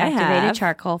used I activated have.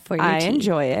 charcoal for your I teeth?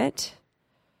 enjoy it.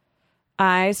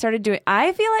 I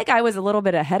feel like I was a little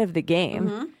bit ahead of the game.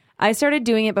 Mm-hmm. I started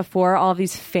doing it before all of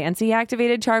these fancy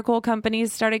activated charcoal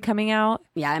companies started coming out.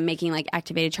 Yeah, I'm making like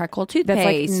activated charcoal That's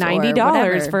toothpaste. like or $90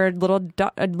 whatever. for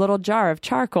a little jar of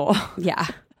charcoal. Yeah.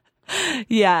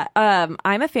 Yeah.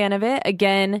 I'm a fan of it.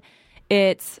 Again,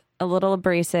 it's a little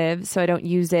abrasive, so I don't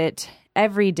use it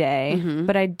every day, Mm-hmm.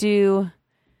 but I do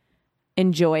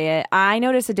enjoy it. I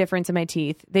notice a difference in my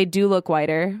teeth. They do look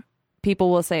whiter. People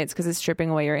will say it's because it's stripping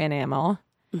away your enamel.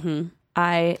 Mm-hmm.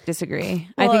 I disagree.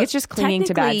 I Well, think it's just clinging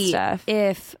to bad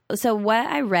technically, stuff. What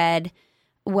I read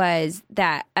was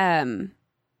that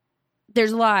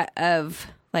there's a lot of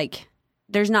like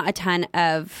there's not a ton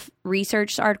of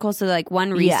research articles. So like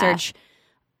one research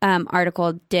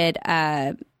article did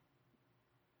a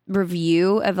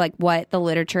review of like what the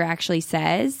literature actually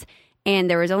says. And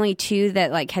there was only 2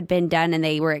 that like had been done and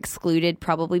they were excluded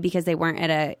probably because they weren't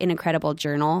at an incredible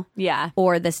journal. Yeah.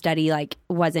 Or the study like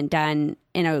wasn't done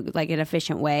in an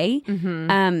efficient way.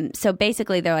 So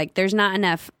basically they're like, there's not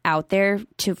enough out there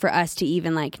for us to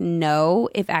even like know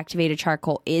if activated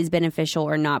charcoal is beneficial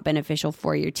or not beneficial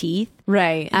for your teeth.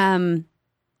 Right.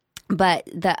 But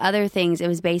the other things, it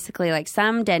was basically like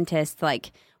some dentists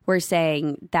like were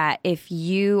saying that if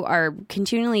you are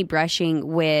continually brushing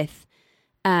with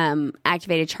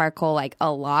activated charcoal like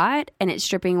a lot and it's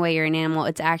stripping away your enamel,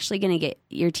 it's actually going to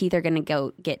your teeth are going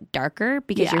to get darker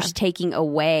because you're taking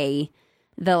away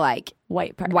the like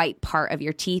White part. of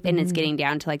your teeth and it's getting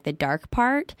down to like the dark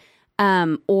part.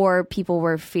 Or people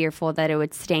were fearful that it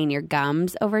would stain your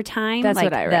gums over time. That's like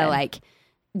what I read. The like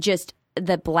just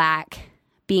the black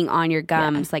being on your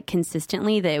gums like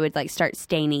consistently, that it would like start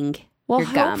staining Well,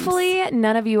 your gums. hopefully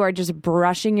none of you are just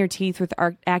brushing your teeth with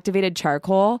activated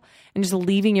charcoal and just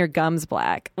leaving your gums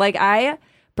black. Like I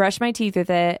brush my teeth with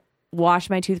it, wash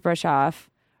my toothbrush off,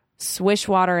 swish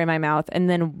water in my mouth, and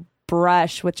then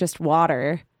brush with just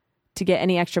water to get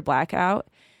any extra black out.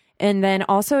 And then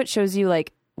also it shows you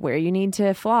like where you need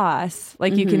to floss.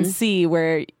 Like you can see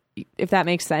where, if that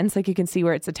makes sense, like you can see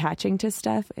where it's attaching to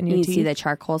stuff in your You teeth. see the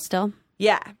charcoal still.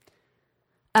 Yeah.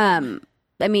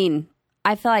 I mean,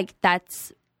 I feel like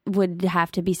would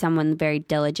have to be someone very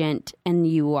diligent, and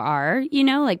you are,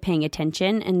 like paying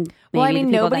attention. And maybe Well, I mean,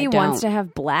 the people nobody that wants don't. to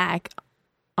have black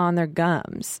on their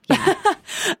gums.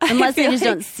 unless they feel just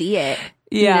like- don't see it.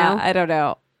 Yeah, you know? I don't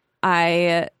know.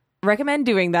 I recommend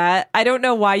doing that. I don't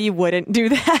know why you wouldn't do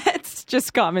that. It's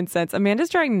just common sense. Amanda's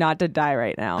trying not to die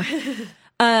right now.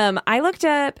 I looked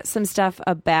up some stuff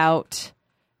about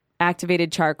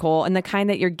activated charcoal and the kind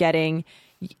that you're getting.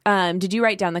 Did you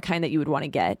write down the kind that you would want to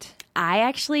get? I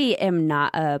actually am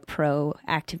not a pro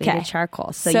activated Okay.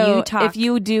 charcoal. So you if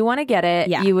you do want to get it,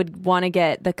 Yeah. you would want to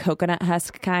get the coconut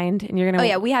husk kind, and you're gonna. Oh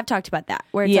yeah, we have talked about that.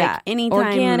 Where it's like anytime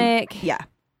organic, Yeah.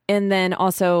 and then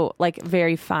also like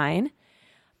very fine.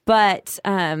 But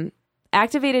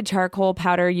activated charcoal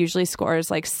powder usually scores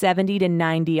like 70 to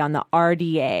 90 on the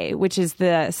RDA, which is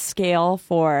the scale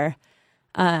for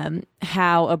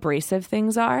how abrasive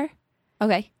things are.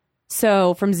 Okay.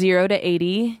 So from 0 to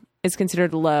 80 is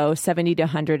considered low, 70 to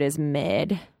 100 is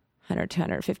mid, 100 to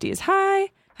 150 is high,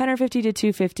 150 to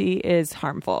 250 is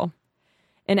harmful.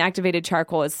 And activated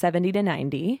charcoal is 70 to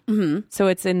 90. Mm-hmm. So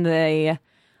it's in the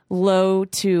low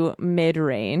to mid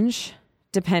range,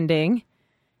 depending.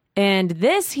 And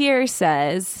this here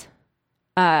says,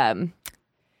 I'm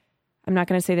not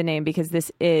going to say the name because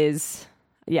this is,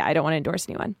 I don't want to endorse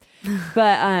anyone.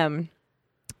 But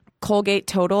Colgate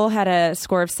Total had a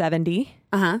score of 70.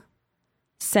 Uh-huh.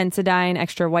 Sensodyne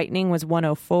Extra Whitening was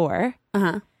 104.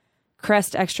 Uh-huh.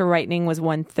 Crest Extra Whitening was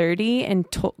 130. And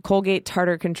Colgate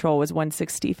Tartar Control was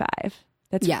 165.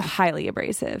 That's Yeah. highly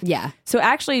abrasive. Yeah. So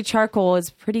actually, charcoal is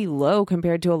pretty low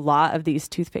compared to a lot of these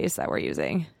toothpastes that we're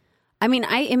using. I mean,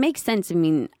 it makes sense. I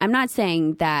mean, I'm not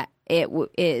saying that it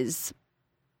is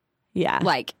Yeah.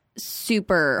 like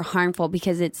super harmful,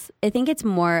 because I think it's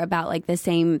more about like the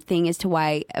same thing as to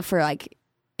why for like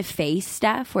face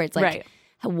stuff, where it's like Right.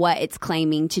 what it's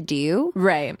claiming to do,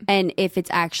 Right. and if it's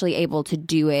actually able to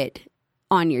do it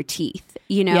on your teeth,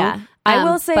 you know? Yeah. I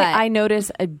will say but- I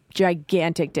notice a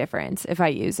gigantic difference if I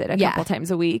use it a Yeah. couple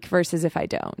times a week versus if I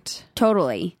don't.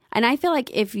 Totally. And I feel like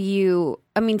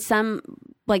some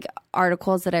like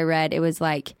articles that I read, it was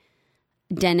like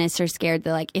dentists are scared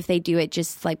that like if they do it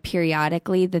just like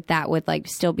periodically, that would like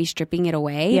still be stripping it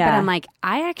away. Yeah. But I'm like,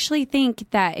 I actually think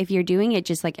that if you're doing it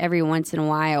just like every once in a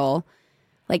while,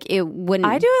 like it wouldn't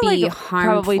I do it be like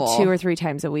harmful. probably 2 or 3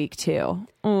 times a week too.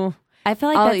 I feel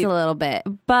like I'll- that's a little bit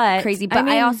But crazy. But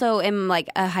I also am like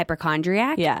a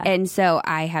hypochondriac. Yeah. And so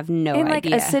I have no and like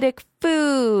idea. acidic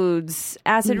foods,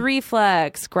 acid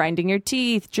reflux, grinding your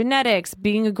teeth, genetics,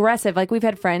 being aggressive. Like we've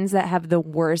had friends that have the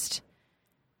worst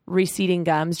receding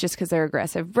gums just because they're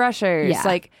aggressive brushers. Yeah.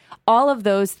 Like all of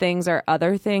those things are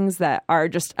other things that are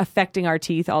just affecting our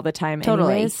teeth all the time.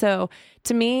 Totally. Anyways. So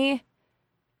to me,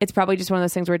 it's probably just one of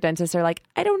those things where dentists are like,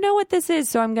 I don't know what this is,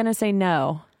 so I'm going to say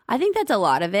no. I think that's a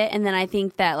lot of it. And then I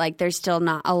think that like there's still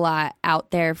not a lot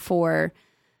out there for,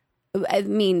 I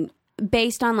mean,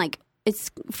 based on like,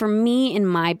 it's for me in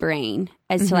my brain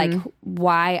as to like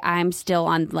why I'm still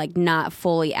on like not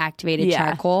fully activated Yeah.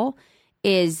 charcoal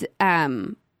is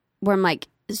where I'm like,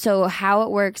 so how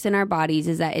it works in our bodies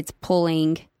is that it's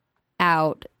pulling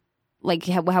out like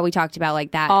how we talked about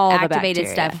like that All the activated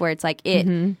bacteria. stuff where it's like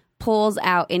it pulls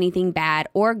out anything bad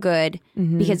or good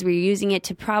because we're using it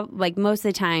to like most of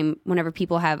the time whenever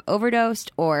people have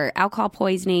overdosed or alcohol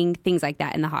poisoning, things like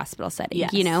that in the hospital setting,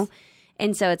 Yes. you know?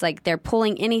 And so it's like they're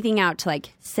pulling anything out to like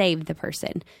save the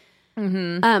person.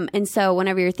 And so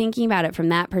whenever you're thinking about it from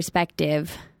that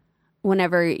perspective,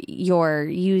 whenever you're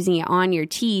using it on your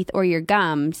teeth or your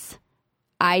gums,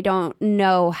 I don't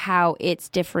know how it's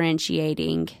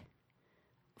differentiating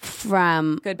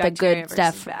from Good the bacteria good versus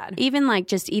stuff, bad. even like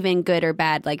just even good or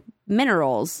bad, like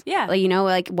minerals. Yeah. Like, you know,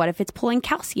 like what if it's pulling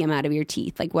calcium out of your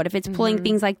teeth? Like what if it's pulling Mm-hmm.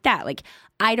 things like that? Like,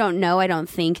 I don't know. I don't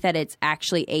think that it's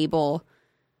actually able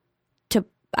to,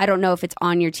 I don't know if it's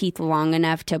on your teeth long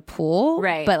enough to pull.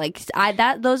 Right. But like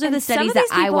those are the Some studies of that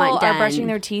these I people want done are brushing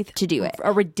their teeth to do it.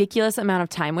 a ridiculous amount of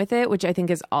time with it, which I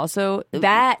think is also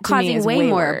that to me Causing is way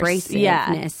more worse.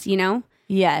 abrasiveness, Yeah. you know?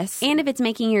 Yes. And if it's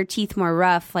making your teeth more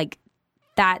rough, like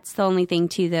that's the only thing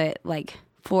to the like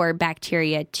for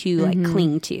bacteria to like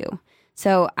cling to.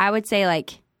 So I would say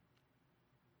like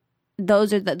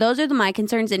those are the my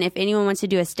concerns. And if anyone wants to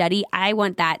do a study, I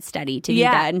want that study to be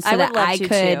done so I would that love I to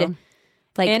could too.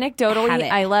 like Anecdotally, have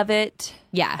it. I love it.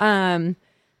 Yeah.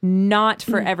 Not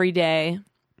for every day.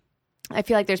 I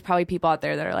feel like there's probably people out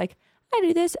there that are like, I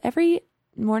do this every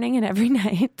morning and every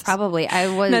night. Probably. I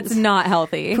was That's not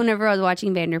healthy. whenever I was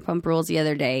watching Vanderpump Rules the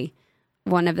other day,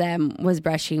 one of them was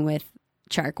brushing with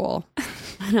charcoal.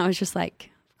 And I was just like,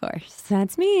 of course.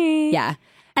 That's me. Yeah.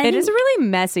 It is really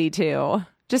messy too.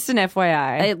 Just an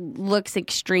FYI. It looks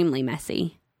extremely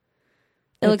messy.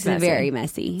 It It's looks messy. very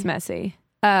messy. It's messy.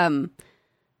 But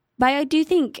I do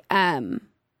think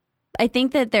I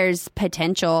think that there's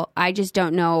potential. I just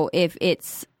don't know if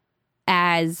it's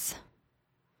as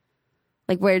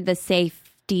like where the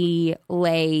safety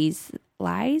lies,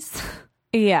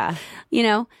 Yeah. you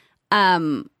know,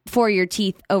 for your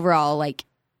teeth overall, like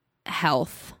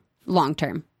health long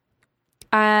term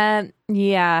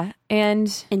Yeah.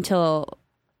 And until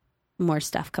more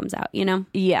stuff comes out, you know?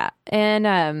 yeah.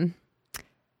 And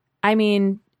I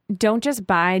mean, don't just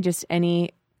buy just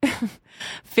any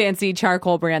fancy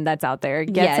charcoal brand that's out there.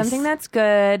 Get Yes. something that's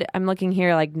good. I'm looking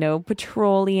here like no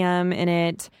petroleum in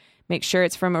it. Make sure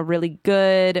it's from a really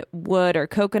good wood or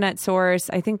coconut source.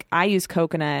 I think I use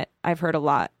coconut. I've heard a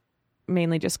lot,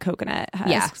 mainly just coconut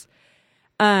husks.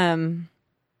 And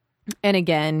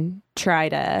again, try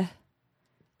to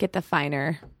get the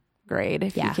finer grade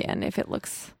if you can, if it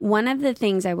looks. One of the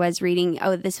things I was reading,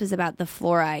 this was about the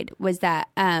fluoride, was that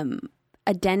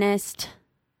a dentist,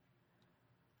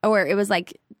 or it was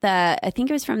like I think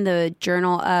it was from the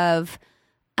Journal of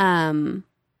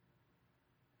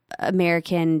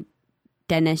American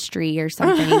Dentistry or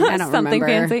something. I don't Something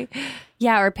remember. fancy.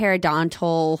 Yeah, or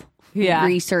periodontal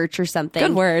research or something.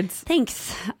 Good words.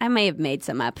 Thanks. I may have made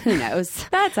some up. Who knows?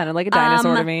 That sounded like a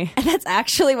dinosaur to me. That's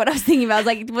actually what I was thinking about. I was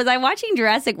like, was I watching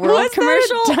Jurassic World Was that a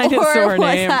commercial dinosaur or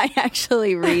name? was I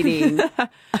actually reading a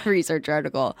research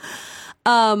article?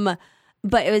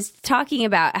 But it was talking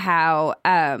about how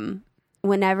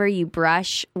whenever you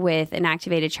brush with an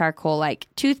activated charcoal like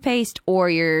toothpaste, or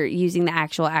you're using the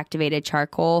actual activated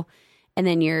charcoal and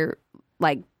then you're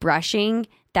like brushing,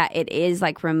 that it is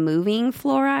like removing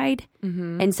fluoride.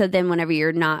 And so then whenever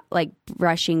you're not like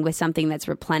brushing with something that's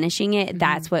replenishing it,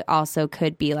 that's what also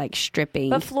could be like stripping.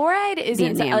 But fluoride isn't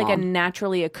enamel. like a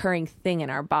naturally occurring thing in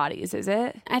our bodies, is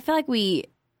it? I feel like we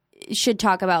should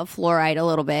talk about fluoride a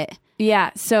little bit.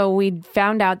 Yeah. So we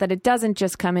found out that it doesn't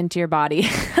just come into your body.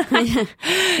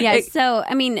 Yeah. So,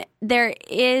 I mean, there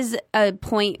is a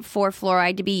point for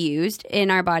fluoride to be used in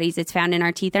our bodies. It's found in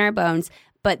our teeth and our bones.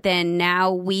 But then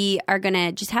now we are going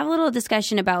to just have a little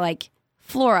discussion about like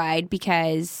fluoride,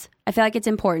 because I feel like it's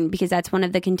important, because that's one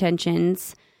of the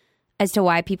contentions as to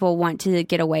why people want to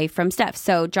get away from stuff.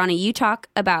 So, Johnny, you talk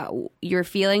about your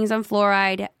feelings on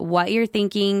fluoride, what you're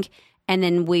thinking, and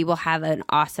then we will have an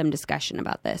awesome discussion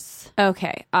about this.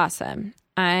 Okay. Awesome.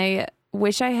 I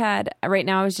wish I had, right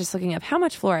now I was just looking up how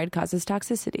much fluoride causes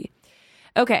toxicity.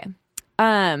 Okay.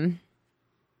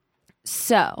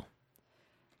 So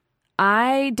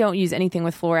I don't use anything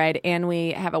with fluoride, and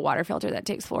we have a water filter that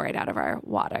takes fluoride out of our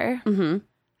water.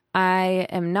 I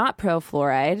am not pro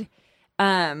fluoride.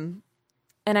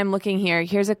 And I'm looking here.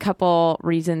 Here's a couple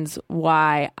reasons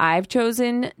why I've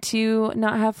chosen to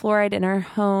not have fluoride in our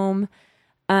home.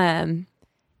 And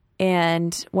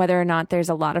whether or not there's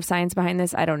a lot of science behind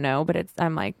this, I don't know, but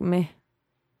I'm like, meh.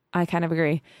 I kind of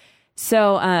agree.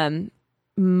 So,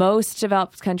 most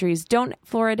developed countries don't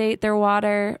fluoridate their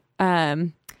water.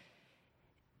 The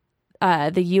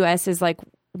U.S. is like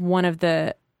one of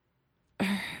the,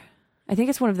 I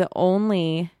think it's one of the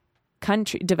only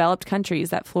developed countries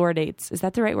that fluoridates. Is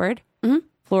that the right word?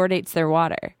 Fluoridates their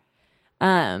water.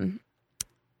 And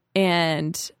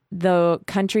the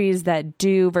countries that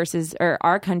do or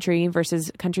our country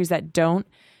versus countries that don't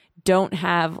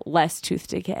have less tooth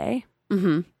decay.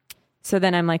 So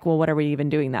then I'm like, well, what are we even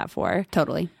doing that for?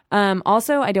 Totally.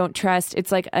 Also, I don't trust,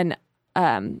 it's like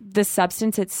the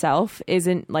substance itself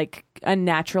isn't like a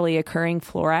naturally occurring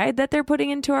fluoride that they're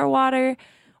putting into our water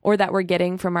or that we're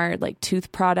getting from our like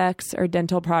tooth products or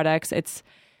dental products. It's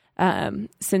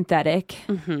synthetic.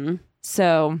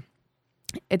 So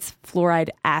it's fluoride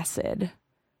acid,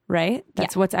 right?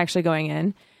 That's what's actually going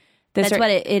in. That's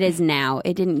what it is now.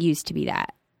 It didn't used to be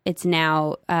that. It's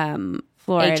now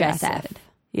fluoride HSF. acid.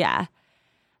 Yeah.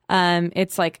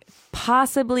 It's like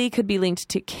possibly could be linked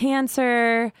to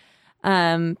cancer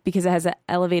because it has an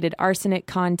elevated arsenic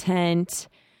content,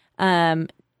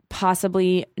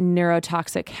 possibly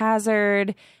neurotoxic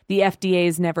hazard. The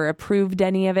FDA's never approved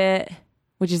any of it,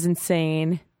 which is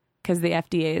insane because the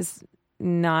FDA is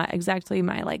not exactly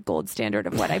my like gold standard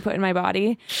of what I put in my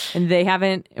body, and they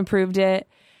haven't approved it.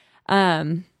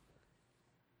 And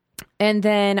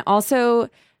then also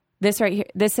this right here,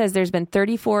 this says there's been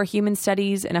 34 human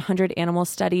studies and 100 animal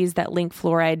studies that link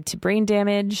fluoride to brain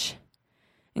damage,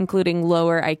 including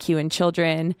lower IQ in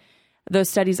children. Those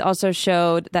studies also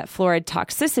showed that fluoride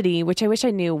toxicity, which I wish I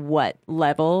knew what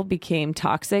level became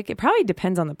toxic. It probably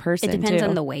depends on the person. It depends too.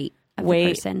 on the weight of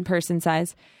the person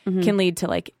size, can lead to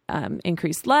like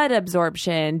increased lead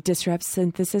absorption, disrupts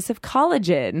synthesis of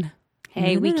collagen.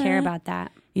 Hey, we care about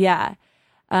that. Yeah.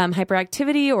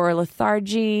 Hyperactivity or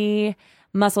lethargy,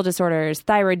 muscle disorders,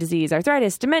 thyroid disease,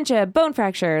 arthritis, dementia, bone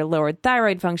fracture, lowered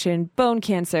thyroid function, bone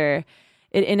cancer.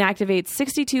 It inactivates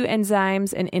 62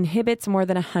 enzymes and inhibits more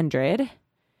than 100.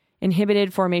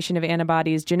 Inhibited formation of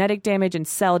antibodies, genetic damage, and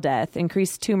cell death,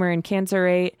 increased tumor and cancer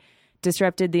rate,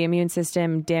 disrupted the immune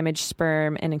system, damaged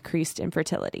sperm, and increased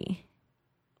infertility.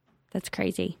 That's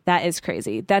crazy. That is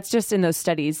crazy. That's just in those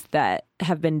studies that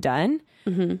have been done.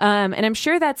 And I'm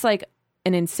sure that's like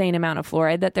an insane amount of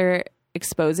fluoride that they're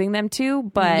exposing them to.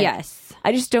 But yes,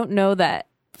 I just don't know that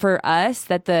for us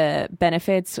that the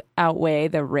benefits outweigh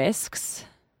the risks.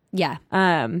 Yeah.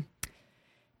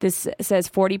 This says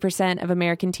 40% of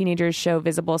American teenagers show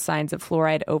visible signs of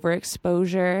fluoride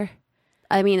overexposure.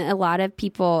 I mean, a lot of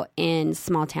people in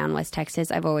small town West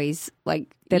Texas, I've always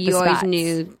like, you always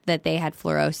knew that they had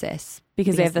fluorosis.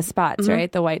 Because they have the spots,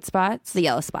 right? The white spots. The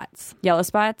yellow spots. Yellow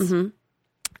spots.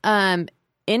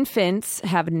 Infants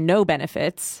have no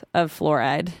benefits of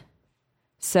fluoride.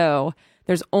 So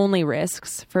there's only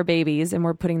risks for babies, and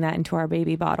we're putting that into our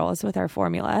baby bottles with our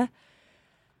formula.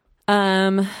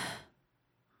 Fluoride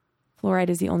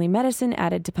is the only medicine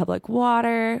added to public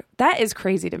water. That is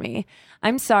crazy to me.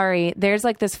 I'm sorry. There's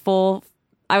like this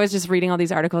I was just reading all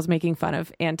these articles making fun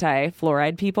of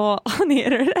anti-fluoride people on the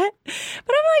internet.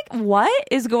 But I'm like, what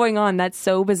is going on? That's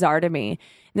so bizarre to me.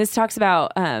 And this talks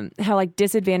about how like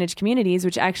disadvantaged communities,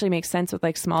 which actually makes sense with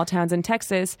like small towns in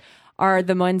Texas, are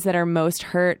the ones that are most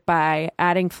hurt by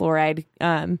adding fluoride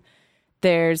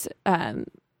there's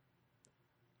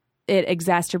it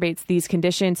exacerbates these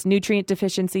conditions, nutrient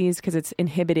deficiencies, because it's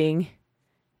inhibiting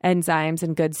enzymes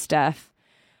and good stuff,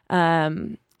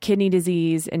 kidney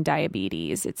disease and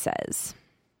diabetes, it says.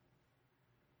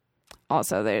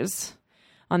 Also, there's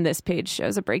on this page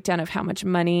shows a breakdown of how much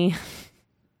money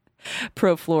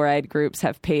pro-fluoride groups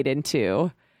have paid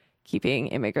into keeping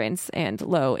immigrants and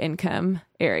low-income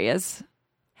areas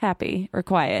happy or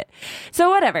quiet. So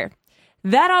whatever.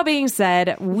 That all being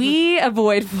said, we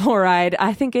avoid fluoride.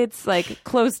 I think it's like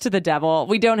close to the devil.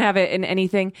 We don't have it in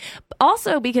anything.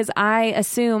 Also because I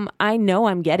know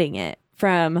I'm getting it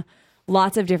from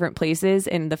lots of different places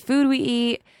in the food we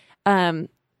eat.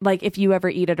 Like if you ever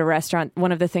eat at a restaurant,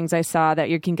 one of the things I saw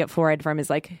that you can get fluoride from is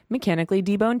like mechanically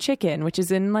deboned chicken, which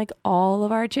is in like all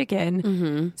of our chicken.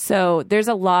 Mm-hmm. So there's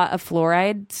a lot of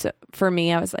fluoride. So for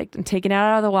me, I was like, I'm taking it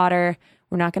out of the water.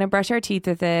 We're not going to brush our teeth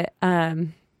with it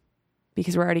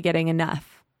because we're already getting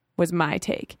enough, was my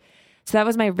take. So that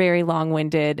was my very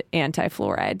long-winded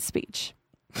anti-fluoride speech.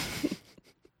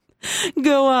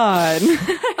 Go on.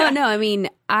 Oh, no, I mean,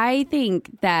 I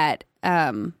think that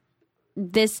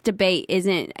this debate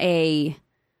isn't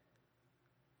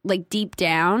deep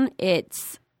down,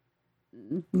 it's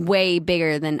way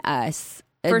bigger than us.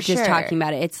 For just sure. talking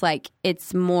about it. It's like,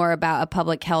 it's more about a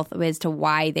public health as to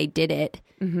why they did it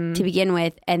to begin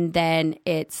with. And then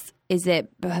is it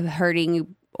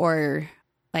hurting or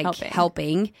like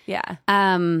helping? Yeah.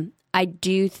 I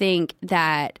do think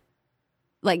that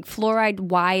like fluoride,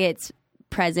 why it's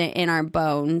present in our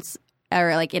bones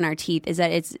or like in our teeth is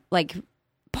that it's like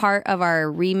part of our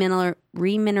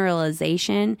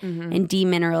remineralization and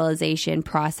demineralization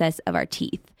process of our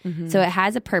teeth. So it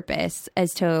has a purpose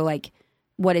as to like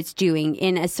what it's doing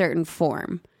in a certain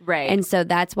form. Right. And so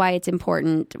that's why it's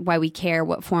important, why we care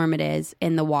what form it is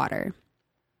in the water.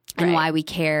 And Right. why we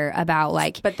care about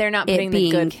like, But they're not it putting the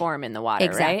being- good form in the water,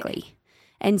 exactly. right?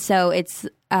 And so it's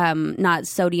not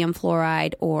sodium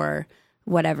fluoride or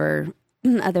whatever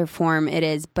other form it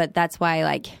is, but that's why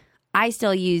like I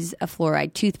still use a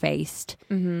fluoride toothpaste,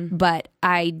 but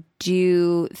I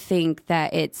do think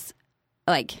that it's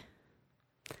like,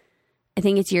 I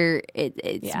think it's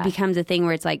Yeah. becomes a thing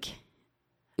where it's like,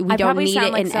 we I don't probably need sound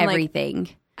it like in some, like, everything.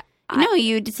 No,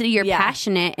 you're Yeah.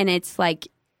 passionate and it's like,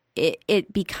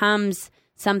 it becomes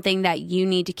something that you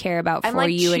need to care about I'm for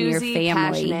like you and your choosy,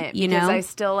 family. passionate, You because know, I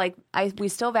still we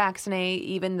still vaccinate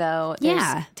even though there's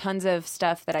Yeah. tons of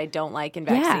stuff that I don't like in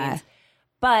Yeah. vaccines.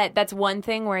 But that's one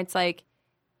thing where it's like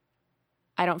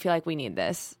I don't feel like we need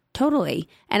this. totally.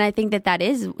 And I think that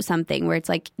is something where it's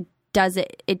like,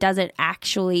 it doesn't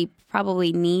actually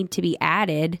probably need to be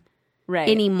added Right.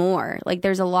 anymore. Like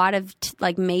there's a lot of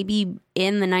like maybe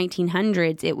in the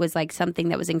 1900s it was like something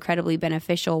that was incredibly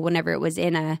beneficial whenever it was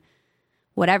in a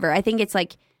whatever. I think it's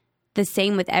like the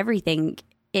same with everything.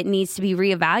 It needs to be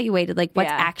reevaluated, like what's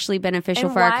Yeah. actually beneficial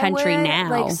And for our why country would, now.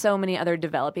 like so many other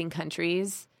developing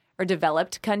countries or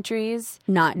developed countries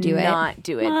not do it. Not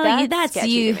do it. Well, That's sketchy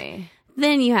you. to me.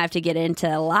 Then you have to get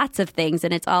into lots of things,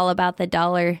 and it's all about the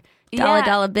dollar Yeah.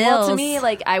 bills. Well, to me,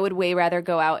 like I would way rather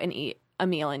go out and eat a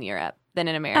meal in Europe than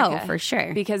in America. Oh, for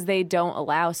sure. Because they don't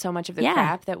allow so much of the Yeah.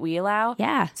 crap that we allow.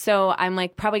 Yeah. So I'm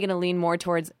like probably going to lean more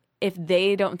towards if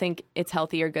they don't think it's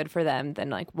healthy or good for them, then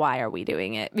like why are we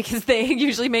doing it? Because they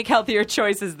usually make healthier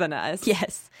choices than us.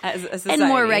 Yes. As a society. And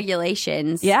more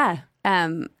regulations. Yeah.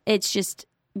 It's just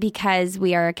because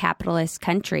we are a capitalist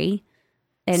country.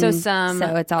 And So some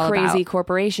it's all crazy about,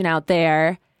 corporation out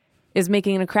there is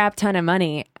making a crap ton of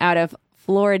money out of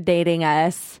fluoridating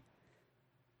us.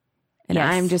 And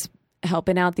Yes. I'm just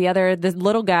helping out the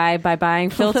little guy by buying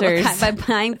filters, by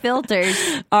buying filters.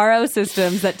 RO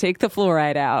systems that take the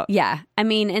fluoride out. Yeah. I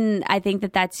mean, and I think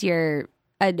that that's a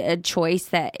choice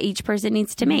that each person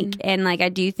needs to make. And like, I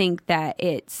do think that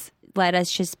let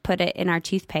us just put it in our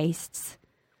toothpastes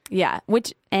Yeah.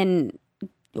 Which,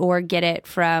 or get it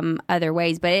from other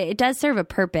ways, but it does serve a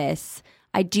purpose.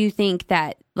 I do think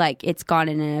that like it's gone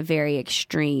in a very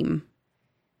extreme.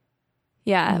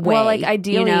 yeah. way, Well, like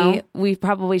ideally, you know? we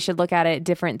probably should look at it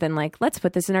different than like, let's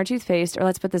put this in our toothpaste or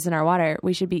let's put this in our water.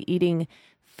 We should be eating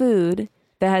food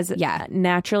that has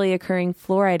naturally occurring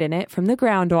fluoride in it from the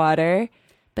groundwater.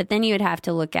 But then you would have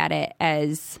to look at it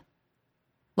as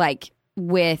like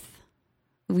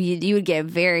you would get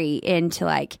very into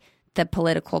like the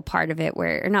political part of it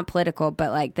or not political,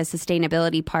 but like the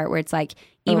sustainability part where it's like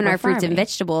even our fruits and Over-farming.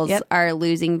 vegetables are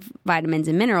losing vitamins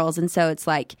and minerals. And so it's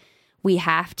like we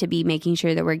have to be making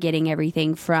sure that we're getting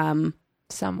everything from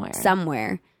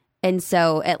somewhere. And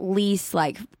so at least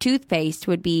like toothpaste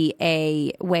would be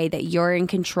a way that you're in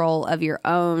control of your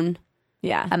own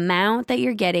amount that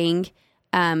you're getting.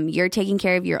 You're taking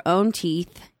care of your own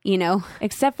teeth,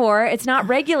 Except for it's not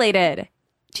regulated.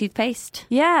 toothpaste.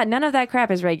 Yeah, none of that crap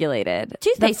is regulated.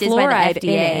 Toothpaste The is by the fluoride in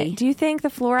FDA. it. Do you think the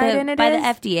fluoride in it By is?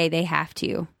 the FDA, they have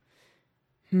to.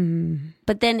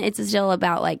 But then it's still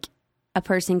about like a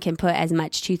person can put as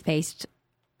much toothpaste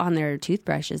on their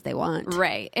toothbrush as they want.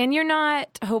 Right. And you're not,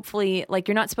 hopefully, like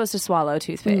you're not supposed to swallow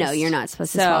toothpaste. No, you're not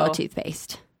supposed to So- swallow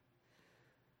toothpaste.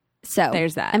 So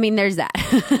There's that. I mean, there's that.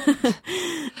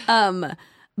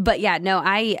 But yeah, no,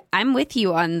 I'm with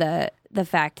you on the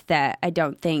fact that I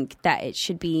don't think that it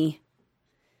should be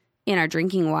in our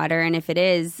drinking water, and if it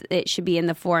is, it should be in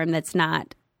the form that's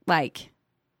not like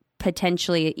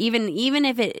potentially even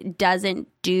if it doesn't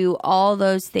do all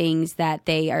those things that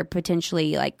they are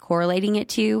potentially like correlating it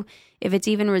to, if it's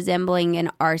even resembling an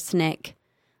arsenic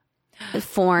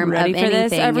form Ready of for anything,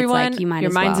 this, everyone? it's like you might Your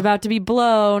as mind's well. about to be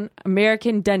blown.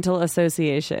 American Dental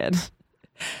Association.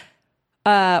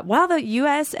 While the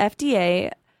U.S.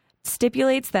 FDA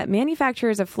stipulates that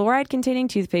manufacturers of fluoride-containing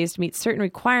toothpaste meet certain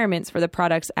requirements for the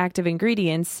product's active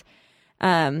ingredients,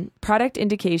 product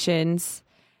indications,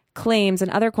 claims, and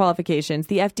other qualifications,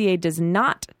 the FDA does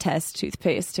not test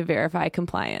toothpaste to verify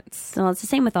compliance. So it's the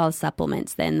same with all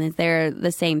supplements then. They're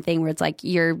the same thing where it's like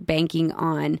you're banking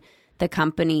on the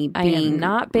company being I am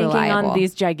not banking reliable. on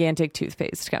these gigantic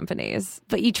toothpaste companies.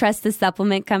 But you trust the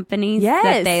supplement companies Yes.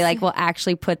 that they like will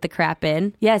actually put the crap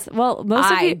in? Yes, well, most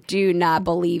of I you do not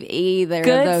believe either of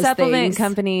good those supplement things.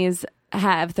 companies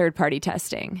have third-party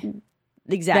testing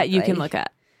Exactly. that you can look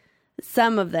at.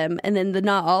 Some of them, and then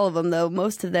not all of them though.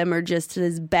 Most of them are just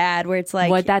as bad where it's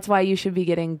like That's why you should be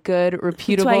getting good,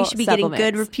 reputable that's why you should be getting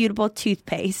supplements. good, reputable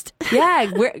toothpaste. Yeah,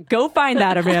 go find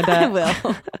that, Amanda. I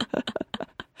will.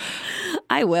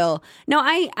 I will. No,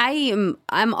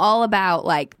 I'm all about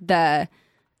like the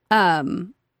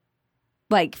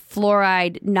like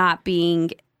fluoride not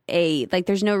being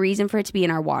there's no reason for it to be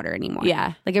in our water anymore.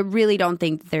 Yeah. Like I really don't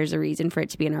think that there's a reason for it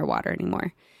to be in our water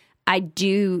anymore. I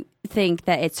do think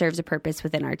that it serves a purpose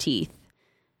within our teeth.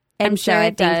 And I'm sure so I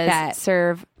it think does that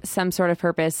serve some sort of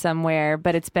purpose somewhere,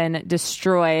 but it's been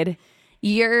destroyed.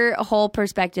 your whole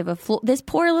perspective of this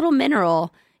poor little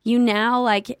mineral, you now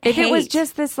like If it was hate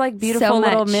just this like so beautiful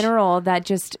little much. mineral that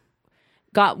just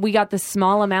we got the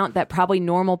small amount that probably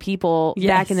normal people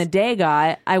back in the day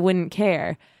got, I wouldn't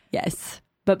care. Yes.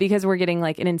 But because we're getting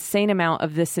like an insane amount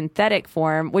of the synthetic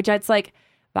form, which it's like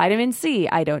vitamin C.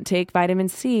 I don't take vitamin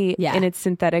C in its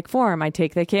synthetic form. I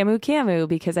take the Camu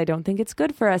because I don't think it's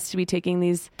good for us to be taking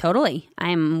these. Totally.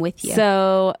 I'm with you.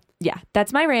 So yeah,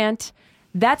 that's my rant.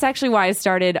 That's actually why I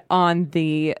started on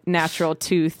the natural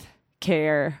tooth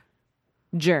care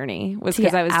journey, was To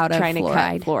because get I was out of trying to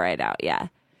fluoride. cut fluoride out. Yeah.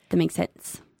 That makes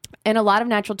sense. And a lot of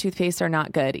natural toothpastes are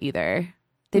not good either.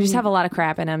 They just have a lot of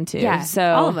crap in them too. Yeah. So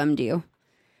all of them do.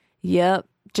 Yep.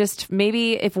 Just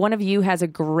maybe if one of you has a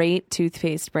great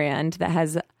toothpaste brand that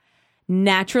has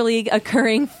naturally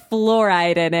occurring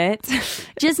fluoride in it.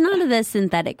 Just not of the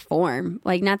synthetic form,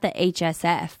 like not the HSF.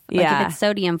 Like Yeah. if it's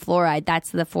sodium fluoride,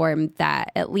 that's the form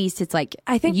that at least it's like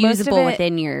I think most of usable it-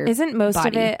 within your Isn't most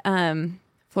body. of it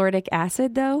fluoridic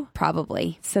acid though?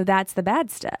 Probably. So that's the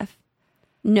bad stuff.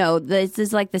 No, this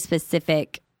is like the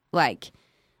specific like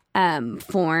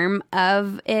form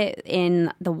of it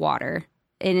in the water.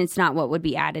 And it's not what would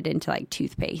be added into like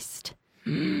toothpaste.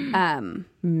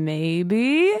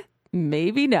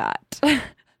 Maybe not.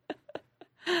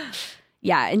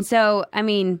 Yeah. And so, I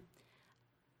mean,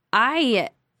 I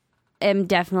am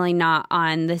definitely not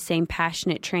on the same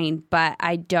passionate train, but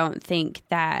I don't think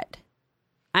that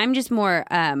I'm just more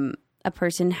a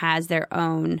person has their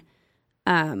own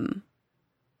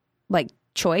like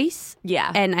choice.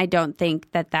 Yeah. And I don't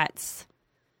think that that's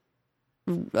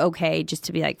okay just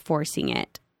to be like forcing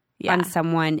it on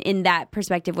someone in that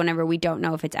perspective whenever we don't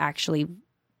know if it's actually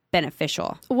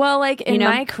beneficial. Well, like in You know?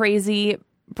 my crazy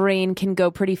brain can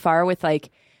go pretty far with like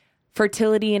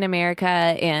fertility in America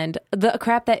and the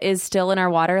crap that is still in our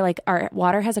water. Like our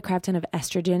water has a crap ton of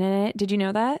estrogen in it. Did you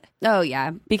know that? Oh,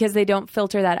 yeah. Because they don't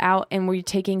filter that out and we're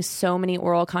taking so many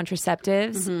oral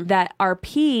contraceptives that our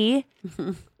pee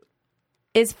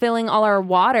is filling all our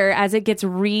water as it gets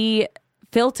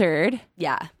refiltered.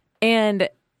 Yeah. And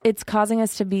it's causing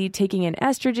us to be taking in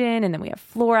estrogen, and then we have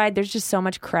fluoride. There's just so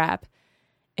much crap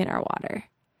in our water.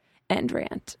 End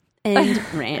rant. And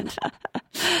rant.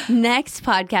 Next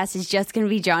podcast is just going to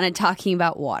be Jonna talking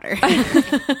about water.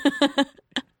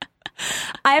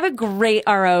 I have a great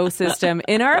RO system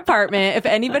in our apartment. If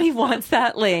anybody wants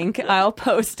that link, I'll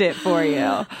post it for you.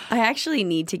 I actually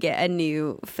need to get a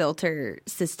new filter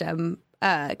system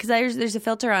because there's a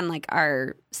filter on like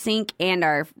our sink and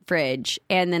our fridge,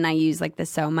 and then I use like the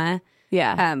Soma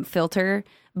filter,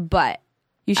 but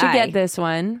You should get this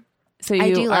one. So you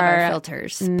I do love our are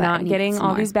filters, but I not need getting some all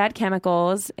more. these bad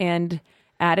chemicals and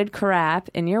added crap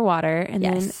in your water. And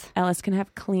then Yes. Ellis can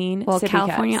have clean Well, sippy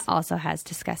California cups. also has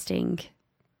disgusting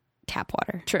tap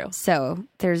water. True. So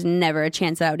there's never a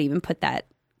chance that I would even put that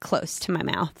close to my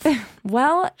mouth.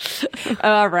 Well,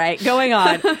 all right, going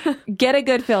on. Get a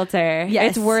good filter.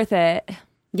 Yes. It's worth it.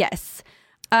 Yes.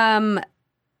 Do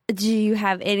you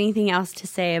have anything else to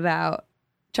say about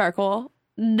Charcoal.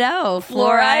 no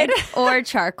fluoride or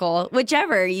charcoal,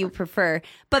 whichever you prefer?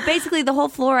 But basically, the whole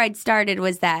fluoride started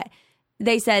was that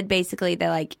they said basically that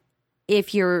like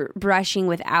if you're brushing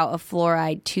without a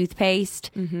fluoride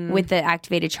toothpaste with the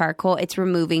activated charcoal, it's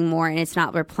removing more and it's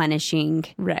not replenishing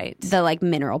Right. the like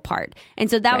mineral part. And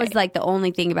so that was like the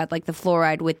only thing about like the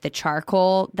fluoride with the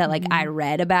charcoal that like I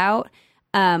read about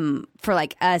for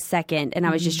like a second, and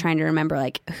I was just trying to remember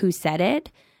like who said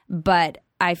it, but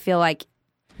I feel like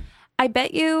I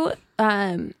bet you,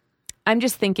 I'm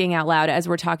just thinking out loud as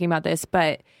we're talking about this,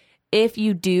 but if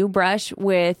you do brush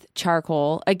with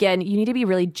charcoal, again, you need to be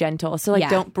really gentle. So like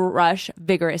don't brush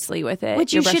vigorously with it.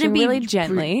 which You're you shouldn't brushing be really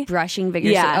gently. brushing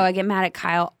vigorously. Yeah. Oh, I get mad at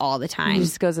Kyle all the time. He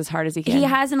just goes as hard as he can. He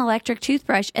has an electric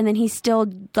toothbrush and then he's still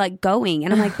like going,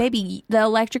 and I'm like, baby, the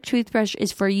electric toothbrush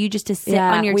is for you just to sit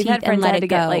on your we've teeth had and friends let that had it to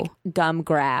go. get like gum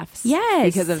grafts. Yes.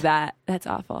 because of that. That's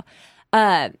awful.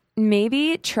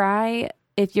 Maybe try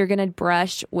if you're gonna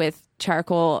brush with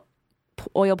charcoal,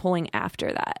 oil pulling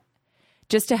after that,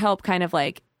 just to help kind of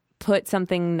like put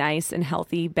something nice and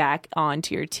healthy back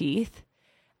onto your teeth.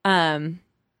 And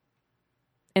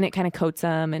it kind of coats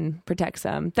them and protects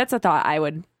them. That's a thought I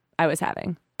was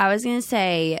having. I was gonna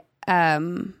say,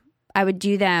 I would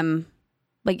do them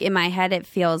like in my head. It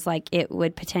feels like it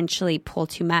would potentially pull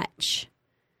too much.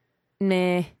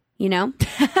 Meh. You know,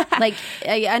 like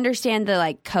I understand the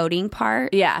like coating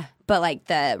part, Yeah. but like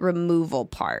the removal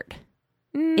part.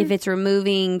 If it's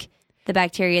removing the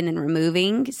bacteria and then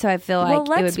removing, so I feel like Well, it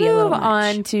would let's be a little move much.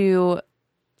 on to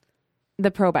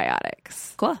the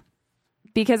probiotics, Cool.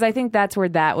 because I think that's where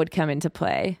that would come into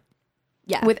play.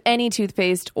 Yeah. With any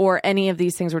toothpaste or any of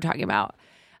these things we're talking about.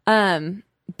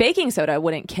 Baking soda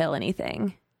wouldn't kill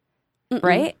anything,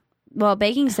 right? Well,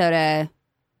 baking soda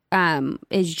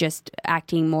is just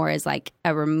acting more as like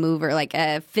a remover, like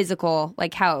a physical,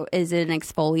 like how is it an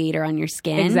exfoliator on your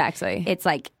skin? Exactly. It's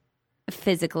like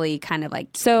physically kind of like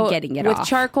So getting it with off.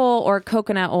 charcoal or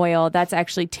coconut oil, that's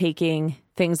actually taking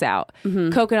things out.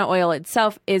 Mm-hmm. Coconut oil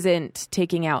itself isn't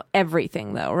taking out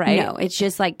everything, though, right? No, it's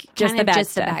just like Just kind the of bad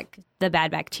just stuff. the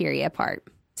bad bacteria part.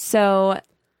 So,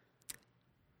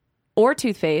 or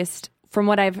toothpaste, from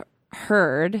what I've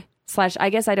heard, / I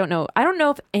guess I don't know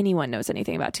if anyone knows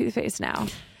anything about toothpaste now.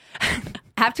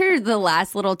 After the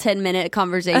last little 10-minute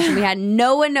conversation we had,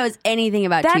 no one knows anything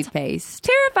about That's toothpaste.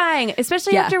 Terrifying,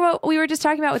 especially Yeah. after what we were just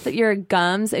talking about with your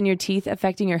gums and your teeth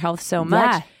affecting your health so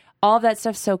much. Yeah. All of that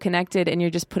stuff's so connected, and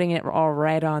you're just putting it all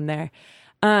right on there.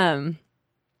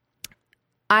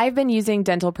 I've been using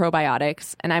dental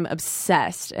probiotics, and I'm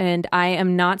obsessed. And I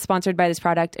am not sponsored by this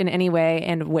product in any way,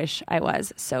 and wish I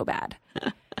was so bad.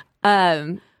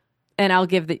 And I'll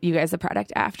give you guys the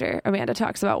product after Amanda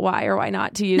talks about why or why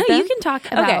not to use No, them. you can talk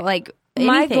about Okay. like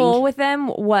My anything. goal with them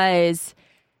was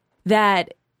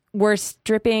that we're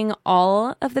stripping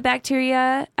all of the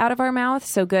bacteria out of our mouth,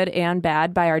 so good and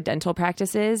bad, by our dental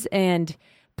practices, and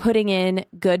putting in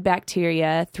good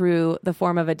bacteria through the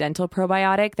form of a dental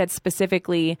probiotic that's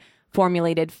specifically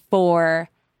formulated for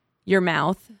your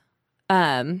mouth,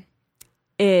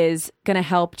 is going to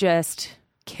help just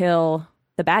kill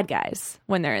the bad guys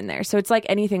when they're in there. So it's like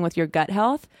anything with your gut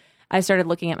health. I started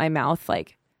looking at my mouth,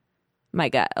 like my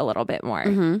gut, a little bit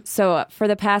more. So for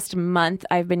the past month,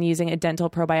 I've been using a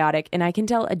dental probiotic, and I can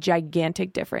tell a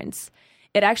gigantic difference.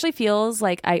 It actually feels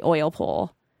like I oil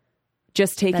pull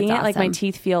just taking That's it. Like my awesome.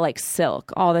 teeth feel like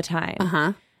silk all the time.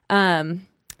 Uh-huh.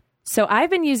 So I've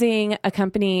been using a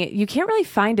company, you can't really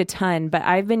find a ton, but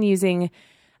I've been using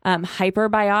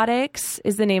Hyperbiotics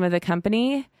is the name of the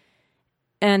company.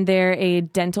 And they're a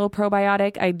dental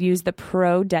probiotic. I'd use the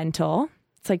Pro Dental.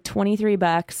 It's like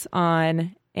 $23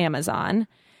 on Amazon.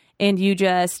 And you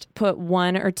just put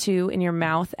 1 or 2 in your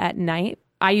mouth at night.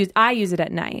 I use it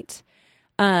at night.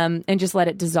 And just let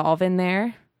it dissolve in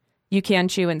there. You can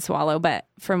chew and swallow, but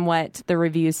from what the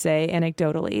reviews say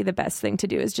anecdotally, the best thing to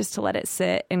do is just to let it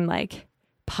sit and like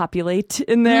populate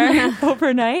in there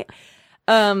overnight.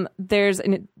 There's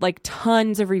like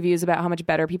tons of reviews about how much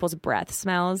better people's breath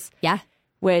smells. Yeah.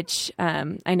 Which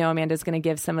I know Amanda's going to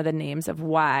give some of the names of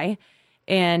why.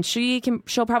 And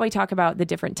she'll probably talk about the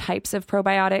different types of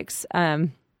probiotics.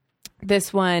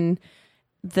 This one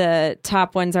the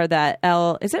top ones are that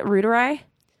is it Reuteri?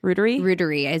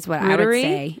 Reuteri is what I would Reuteri?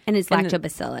 say. And it's And-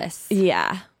 lactobacillus.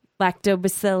 Yeah.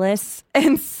 Lactobacillus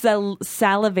and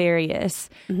salivarius,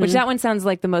 which that one sounds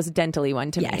like the most dentally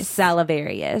one to me. Yes.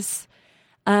 Salivarius.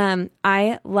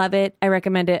 I love it. I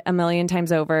recommend it a million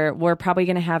times over. We're probably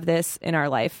going to have this in our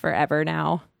life forever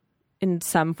now in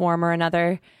some form or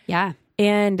another. Yeah.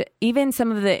 And even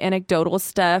some of the anecdotal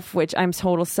stuff, which I'm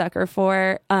total sucker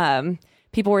for,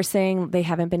 people were saying they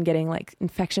haven't been getting like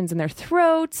infections in their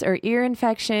throats or ear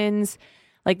infections.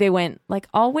 Like they went like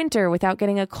all winter without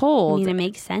getting a I cold. mean, it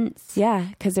makes sense. Yeah,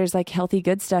 because there's like healthy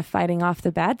good stuff fighting off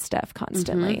the bad stuff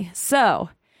constantly. So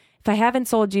if I haven't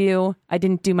sold you, I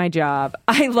didn't do my job.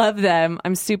 I love them.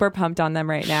 I'm super pumped on them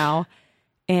right now.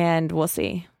 And we'll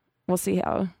see. We'll see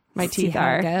how my See teeth how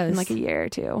are it goes. in like a year or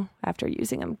two after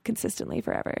using them consistently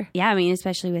forever. Yeah. I mean,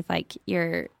 especially with like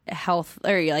your health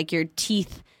or like your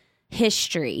teeth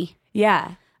history.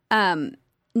 Yeah.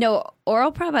 No,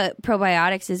 oral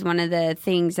probiotics is one of the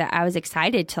things that I was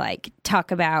excited to like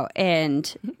talk about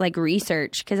and like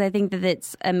research because I think that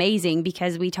it's amazing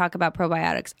because we talk about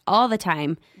probiotics all the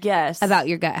time Yes. about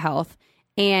your gut health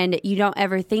and you don't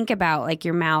ever think about like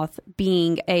your mouth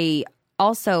being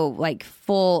also like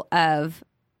full of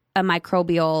a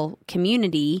microbial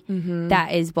community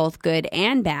that is both good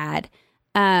and bad.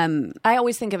 I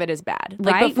always think of it as bad.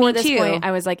 Like Right? before Me this too. point,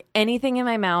 I was like, anything in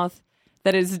my mouth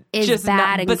that is just bad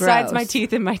not, and besides my gross.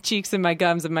 teeth and my cheeks and my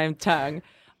gums and my tongue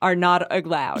are not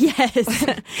allowed. Yes,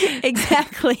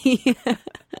 exactly.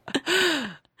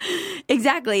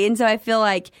 Exactly. And so I feel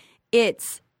like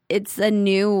it's a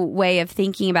new way of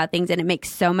thinking about things and it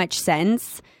makes so much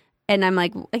sense. And I'm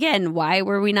like, again, why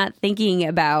were we not thinking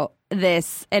about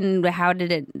this and how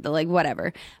did it like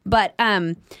whatever. But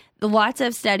lots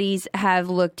of studies have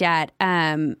looked at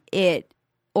oral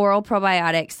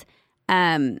probiotics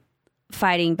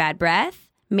fighting bad breath,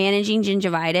 managing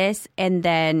gingivitis, and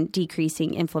then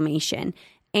decreasing inflammation.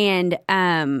 And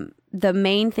the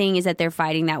main thing is that they're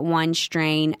fighting that one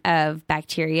strain of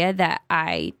bacteria that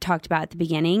I talked about at the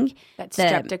beginning. That's the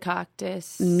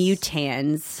Streptococcus.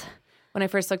 mutans. When I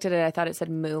first looked at it, I thought it said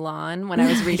Mulan when I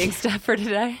was reading stuff for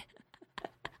today.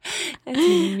 It's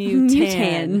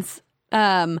Mutans.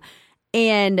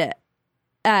 And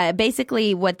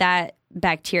basically what that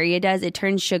bacteria does, it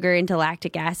turns sugar into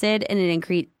lactic acid and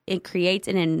it creates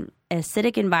an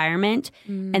acidic environment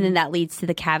and then that leads to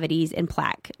the cavities and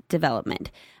plaque development.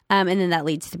 And then that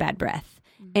leads to bad breath.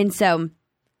 And so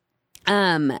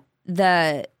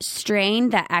the strain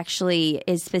that actually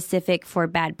is specific for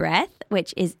bad breath,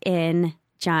 which is in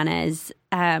Jana's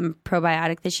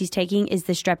probiotic that she's taking, is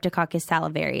the Streptococcus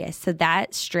salivarius. So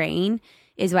that strain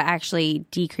is what actually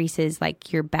decreases like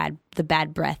the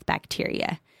bad breath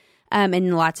bacteria.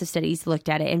 And lots of studies looked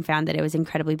at it and found that it was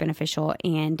incredibly beneficial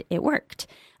and it worked.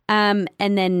 And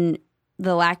then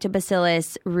the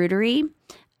Lactobacillus reuteri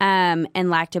and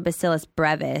Lactobacillus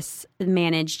brevis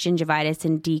manage gingivitis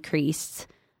and decrease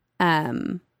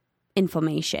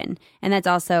inflammation. And that's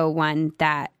also one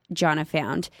that Jana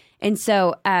found. And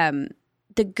so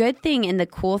the good thing and the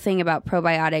cool thing about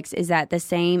probiotics is that the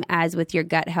same as with your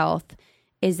gut health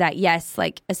is that, yes,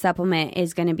 like a supplement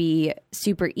is going to be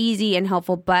super easy and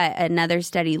helpful, but another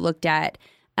study looked at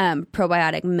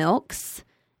probiotic milks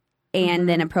and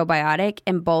then a probiotic,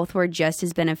 and both were just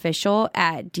as beneficial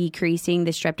at decreasing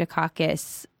the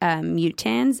Streptococcus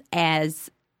mutans as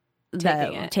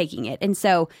taking it. And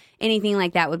so anything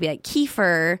like that would be like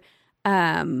kefir,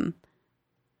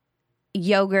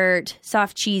 yogurt,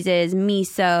 soft cheeses,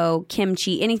 miso,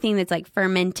 kimchi, anything that's like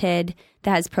fermented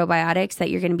that has probiotics that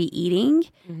you're going to be eating.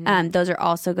 Those are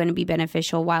also going to be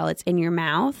beneficial while it's in your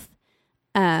mouth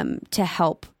to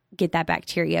help get that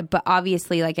bacteria. But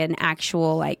obviously like an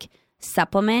actual like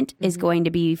supplement is going to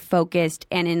be focused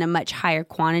and in a much higher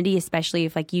quantity, especially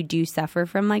if like you do suffer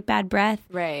from like bad breath.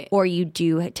 Right. Or you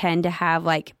do tend to have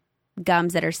like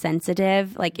gums that are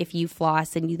sensitive. Like if you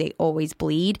floss and they always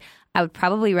bleed, I would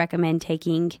probably recommend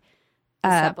taking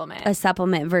a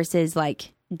supplement versus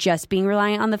like just being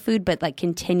reliant on the food, but like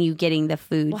continue getting the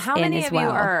food. Well, how in many as of well. you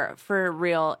are for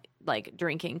real like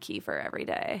drinking kefir every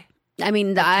day? I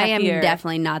mean, I am kefir.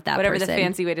 definitely not that Whatever person. the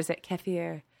fancy way to say it,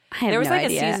 kefir. I have There was no like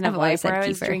idea. a season I've of always life where said I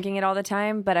was kefir. drinking it all the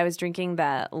time, but I was drinking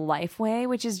the Lifeway,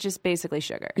 which is just basically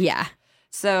sugar. Yeah.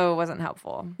 So it wasn't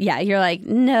helpful. Yeah. You're like,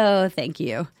 no, thank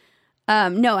you.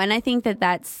 No. And I think that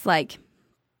that's like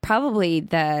probably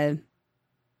the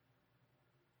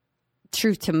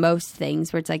truth to most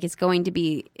things where it's like it's going to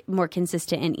be more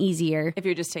consistent and easier. If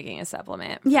you're just taking a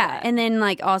supplement. for Yeah. that. And then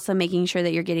like also making sure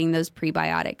that you're getting those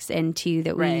prebiotics into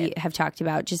that we Right. have talked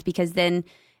about, just because then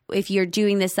if you're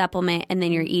doing the supplement and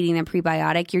then you're eating the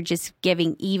prebiotic, you're just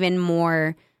giving even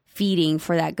more feeding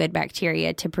for that good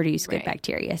bacteria to produce good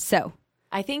bacteria. So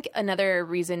I think another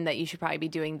reason that you should probably be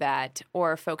doing that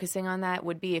or focusing on that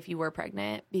would be if you were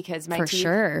pregnant, because my for teeth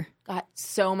sure. got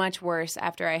so much worse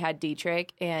after I had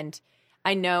Dietrich. And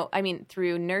I know, I mean,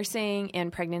 through nursing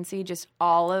and pregnancy, just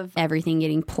all of Everything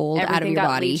getting pulled out of everything your got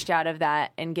body. leached out of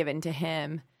that and given to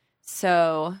him.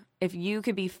 So if you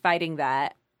could be fighting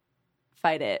that,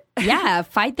 fight it. Yeah,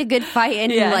 fight the good fight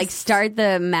and Yes. like start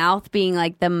the mouth being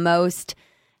like the most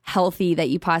healthy that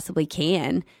you possibly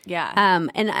can. Yeah.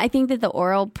 And I think that the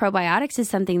oral probiotics is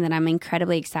something that I'm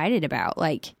incredibly excited about.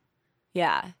 Like,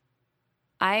 Yeah.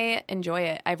 I enjoy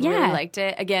it. I've Yeah. really liked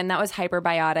it. Again, that was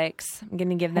Hyperbiotics. I'm going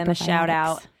to give them a shout Hyperbiotics.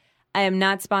 out. I am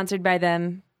not sponsored by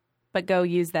them, but go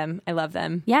use them. I love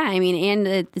them. yeah, I mean, and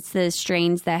it's the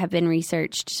strains that have been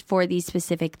researched for these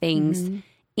specific things.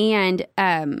 And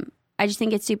I just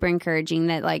think it's super encouraging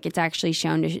that like it's actually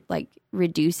shown to like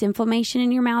reduce inflammation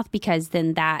in your mouth, because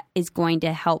then that is going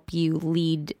to help you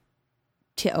lead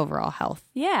to overall health.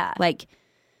 Yeah. Like,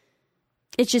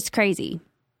 it's just crazy.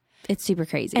 It's super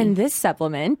crazy. And this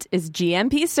supplement is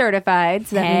GMP certified,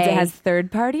 so that means it Hey. has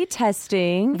third-party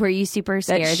testing. were you super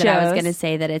scared that I was shows- going to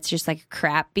say that it's just like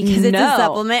crap because it's No. a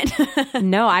supplement?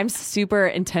 No, I'm super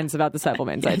intense about the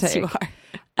supplements I Yes, take. you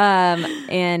are.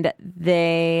 And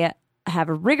they have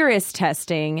rigorous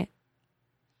testing.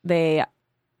 They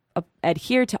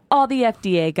adhere to all the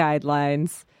FDA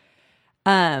guidelines.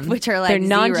 Which are like they're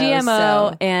zero, non-GMO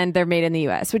so- and they're made in the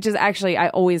U.S., which is actually I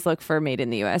always look for made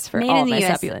in the U.S. for Made all in of the my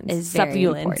US supplements. is very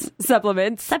important.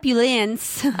 Supplements.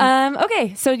 Supplements.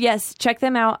 Okay, so yes, check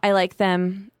them out. I like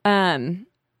them. I'm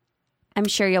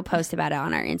sure you'll post about it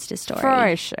on our Insta story.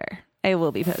 For sure, I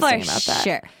will be posting about that.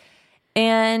 sure.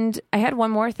 And I had one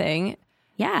more thing: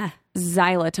 Yeah.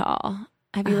 xylitol.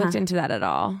 Have you looked into that at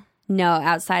all? No,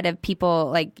 outside of people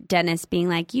like dentists being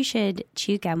like, you should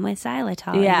chew gum with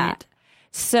xylitol in it.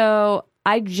 So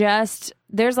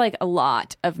there's like a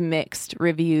lot of mixed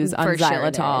reviews on For sure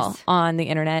xylitol there's. on the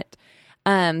internet.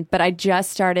 But I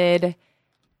just started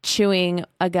chewing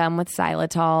a gum with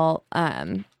xylitol.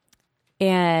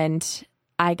 And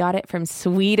I got it from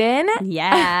Sweden.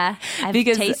 Yeah. I've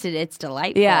Because- tasted it. It's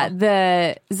delightful. Yeah,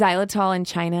 the xylitol in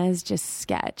China is just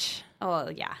sketch. Oh,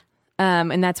 yeah.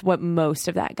 And that's what most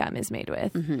of that gum is made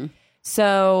with. Mm-hmm.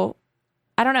 So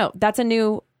I don't know. That's a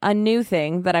new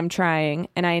thing that I'm trying,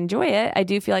 and I enjoy it. I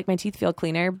do feel like my teeth feel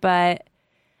cleaner, but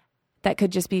that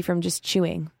could just be from just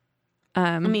chewing.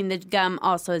 I mean, the gum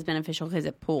also is beneficial because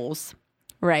it pulls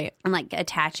Right. and like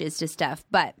attaches to stuff.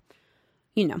 But,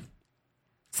 you know,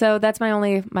 So that's my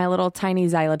little tiny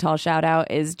xylitol shout out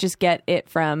is just get it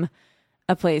from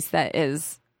a place that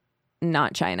is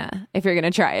not China if you're going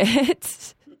to try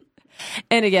it.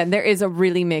 And again, there is a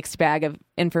really mixed bag of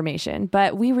information,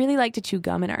 but we really like to chew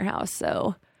gum in our house.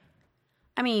 So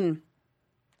I mean,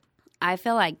 I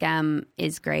feel like gum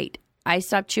is great. I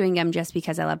stopped chewing gum just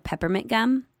because I love peppermint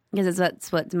gum, because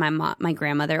that's what my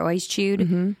grandmother always chewed.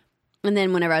 Mm-hmm. And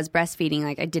then whenever I was breastfeeding,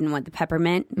 like I didn't want the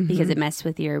peppermint because it messed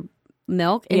with your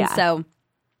milk. And Yeah. so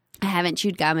I haven't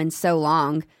chewed gum in so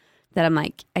long that I'm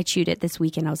like, I chewed it this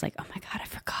weekend. I was like, oh my God, I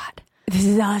forgot. this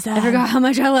is awesome. I forgot how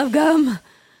much I love gum.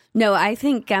 No, I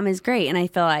think gum is great. And I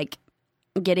feel like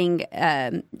getting,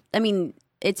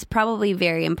 it's probably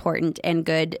very important and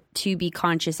good to be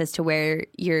conscious as to where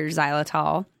your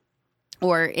xylitol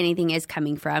or anything is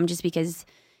coming from, just because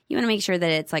you want to make sure that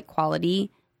it's like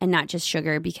quality and not just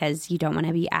sugar, because you don't want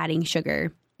to be adding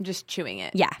sugar. Just chewing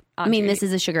it. Yeah. I onto mean, your- this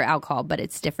is a sugar alcohol, but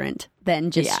it's different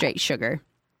than just Yeah. straight sugar.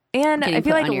 And getting I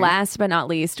feel put like on your- last but not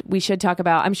least, we should talk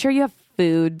about, I'm sure you have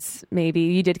foods, maybe.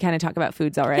 You did kind of talk about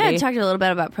foods already. Yeah, I talked a little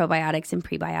bit about probiotics and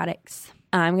prebiotics.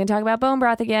 I'm going to talk about bone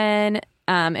broth again.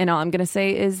 And all I'm going to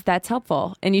say is that's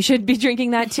helpful. And you should be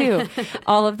drinking that too.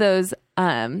 All of those,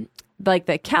 like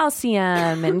the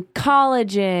calcium and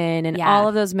collagen and Yeah. all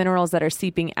of those minerals that are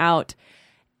seeping out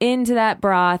into that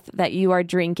broth that you are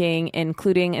drinking,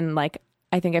 including in like,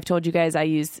 I think I've told you guys I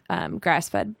use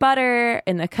grass-fed butter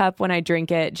in the cup when I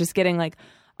drink it. Just getting like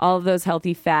all of those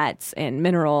healthy fats and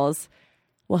minerals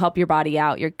will help your body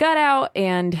out, your gut out,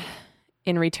 and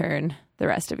in return, the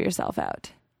rest of yourself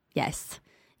out. Yes.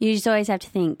 You just always have to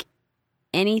think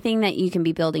anything that you can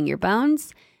be building your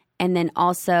bones and then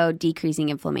also decreasing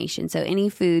inflammation. So any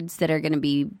foods that are going to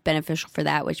be beneficial for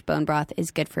that, which bone broth is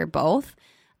good for both.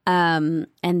 And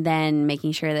then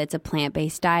making sure that it's a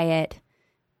plant-based diet,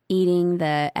 eating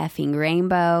the effing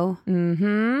rainbow.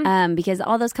 Because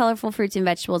all those colorful fruits and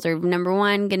vegetables are, number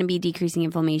one, going to be decreasing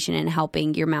inflammation and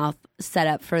helping your mouth set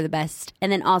up for the best.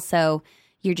 And then also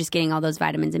you're just getting all those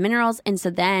vitamins and minerals. And so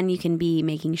then you can be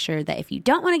making sure that if you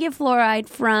don't want to get fluoride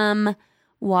from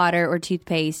water or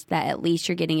toothpaste, that at least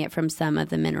you're getting it from some of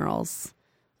the minerals,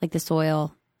 like the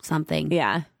soil, something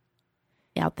Yeah.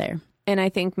 out there. And I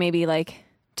think maybe like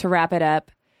to wrap it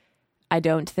up, I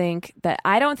don't think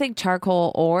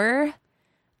charcoal or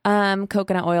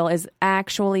coconut oil is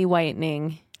actually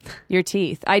whitening your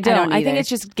teeth. I don't. I think either. it's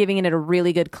just giving it a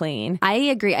really good clean. I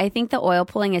agree. I think the oil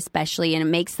pulling especially, and it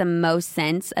makes the most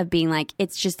sense of being like,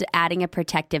 it's just adding a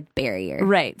protective barrier.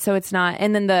 Right. So it's not.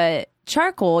 And then the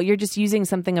charcoal, you're just using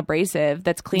something abrasive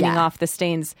that's cleaning Yeah. off the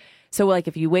stains. So like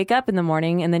if you wake up in the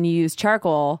morning and then you use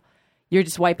charcoal, you're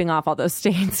just wiping off all those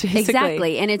stains. Basically.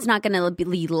 Exactly. And it's not going to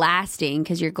be lasting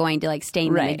because you're going to like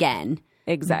stain them Right. again.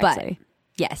 Exactly. But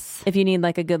yes. If you need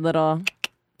like a good little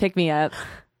pick me up,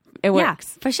 it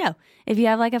works. Yeah, for sure. If you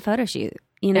have like a photo shoot,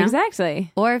 you know?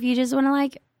 Exactly. Or if you just want to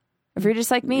like, If you're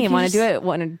just like me If and you want to just- do it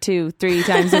 1 or 2, 3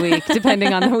 times a week,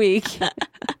 depending on the week.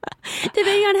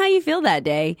 depending on how you feel that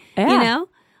day, Yeah. you know,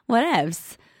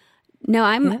 whatevs. No,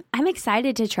 I'm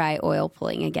excited to try oil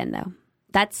pulling again though.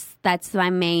 That's my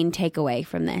main takeaway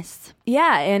from this.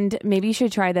 Yeah, and maybe you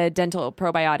should try the dental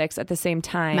probiotics at the same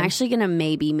time. I'm actually going to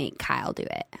maybe make Kyle do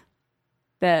it.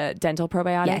 The dental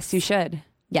probiotics, Yes. you should.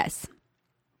 Yes.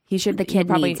 He should. The kid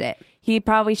probably, needs it. He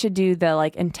probably should do the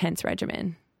like intense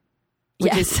regimen,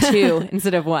 which Yes. is 2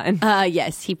 instead of 1.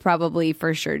 Yes, he probably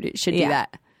for sure should do Yeah.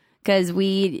 that. Because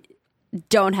we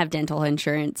don't have dental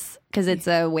insurance because it's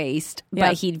a waste, Yeah.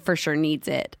 but he for sure needs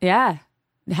it. Yeah,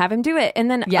 have him do it, and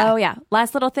then Yeah.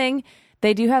 last little thing,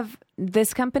 they do have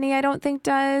this company. I don't think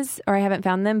does, or I haven't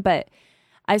found them, but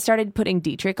I started putting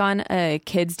Dietrich on a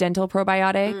kids dental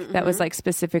probiotic that was like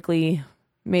specifically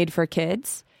made for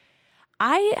kids.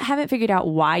 I haven't figured out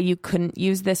why you couldn't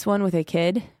use this one with a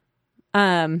kid,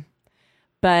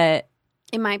 but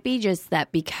It might be just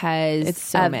that because It's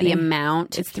so of many. the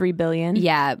amount. it's 3 billion.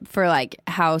 Yeah, for like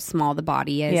how small the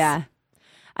body is. Yeah.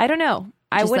 I don't know.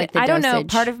 I Just would. like the I don't know.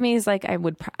 dosage. Part of me is like,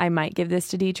 I might give this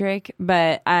to Dietrich,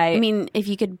 but I mean, if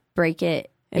you could break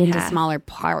it In into half. smaller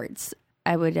parts,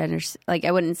 I would understand. Like,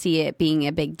 I wouldn't see it being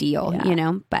a big deal, Yeah. you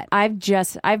know. But I've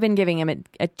been giving him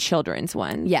a children's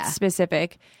one, Yeah.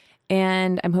 specific,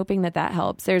 and I'm hoping that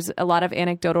helps. There's a lot of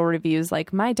anecdotal reviews,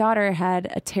 like my daughter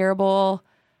had a terrible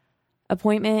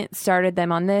appointment, started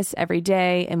them on this every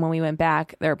day, and when we went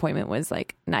back, their appointment was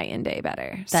like night and day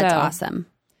better. that's So, awesome.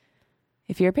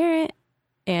 If you're a parent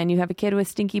and you have a kid with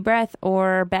stinky breath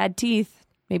or bad teeth,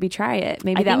 maybe try it.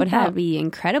 Maybe I that think would that help would be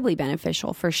incredibly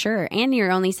beneficial for sure. And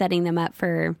you're only setting them up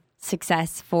for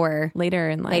success for later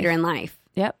in life. later in life.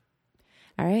 Yep.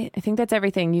 All right. I think that's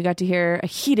everything. You got to hear a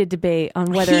heated debate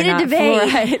on whether Heated or not debate.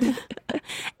 fluoride.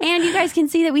 And you guys can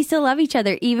see that we still love each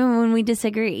other even when we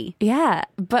disagree. Yeah,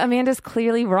 but Amanda's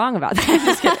clearly wrong about that.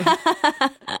 Just kidding.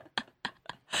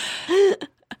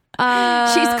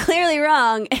 She's clearly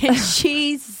wrong and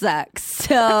she sucks.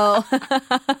 So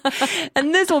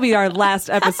And this will be our last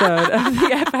episode of the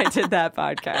If I Did That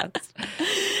podcast.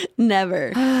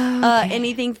 never.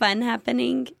 Anything fun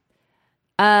happening?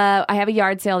 I have a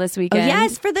yard sale this weekend.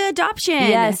 Yes, for the adoption.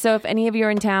 Yes. So if any of you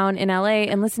are in town in LA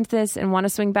and listen to this and want to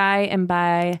swing by and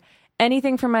buy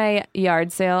anything for my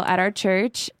yard sale at our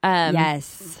church,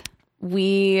 Yes.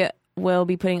 we will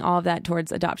be putting all of that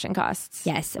towards adoption costs.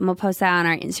 Yes. And we'll post that on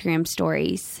our Instagram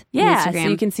stories. Yeah. Instagram. So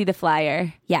you can see the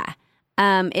flyer. Yeah.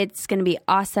 It's going to be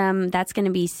awesome. That's going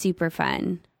to be super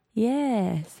fun.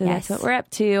 Yeah. So Yes. that's what we're up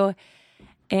to.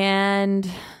 And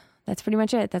that's pretty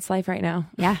much it. That's life right now.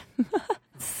 Yeah.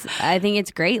 I think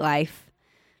it's great life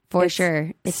for It's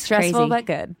sure. It's stressful crazy. but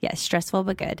good. Yes, stressful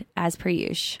but good, as per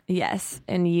usual. Yes.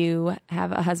 And you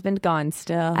have a husband gone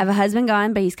still. I have a husband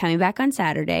gone, but he's coming back on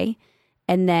Saturday.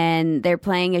 And then they're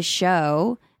playing a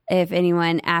show. If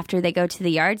anyone, after they go to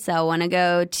the yard sale, want to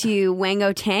go to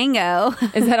Wango Tango.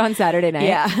 Is that on Saturday night?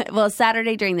 Yeah. Well,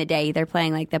 Saturday during the day, they're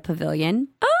playing like the pavilion.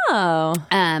 Oh.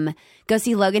 Go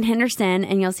see Logan Henderson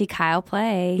and you'll see Kyle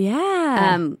play.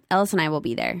 Yeah. Ellis and I will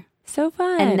be there. So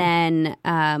fun. And then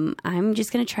I'm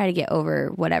just going to try to get over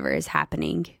whatever is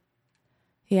happening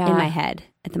yeah. in my head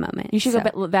at the moment. You should So-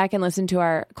 go back and listen to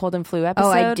our cold and flu episode.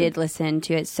 Oh, I did listen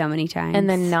to it so many times. And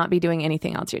then not be doing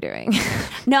anything else you're doing.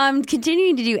 No, I'm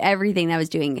continuing to do everything that I was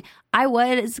doing. I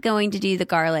was going to do the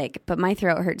garlic, but my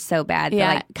throat hurt so bad. yeah.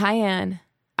 That, like, Cayenne.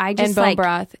 I just and bone like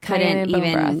broth. Cayenne couldn't and bone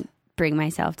even broth. bring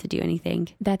myself to do anything.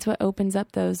 That's what opens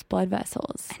up those blood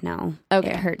vessels. No.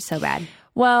 Okay. It hurt so bad.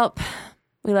 Well,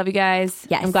 we love you guys.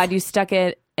 Yes. I'm glad you stuck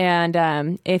it.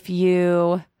 And if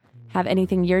you have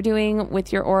anything you're doing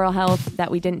with your oral health that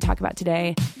we didn't talk about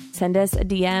today, send us a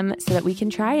DM so that we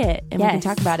can try it and we can Yes.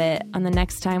 talk about it on the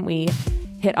next time we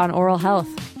hit on oral health.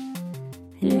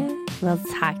 We'll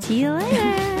talk to you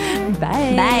later.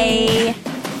 Bye. Bye.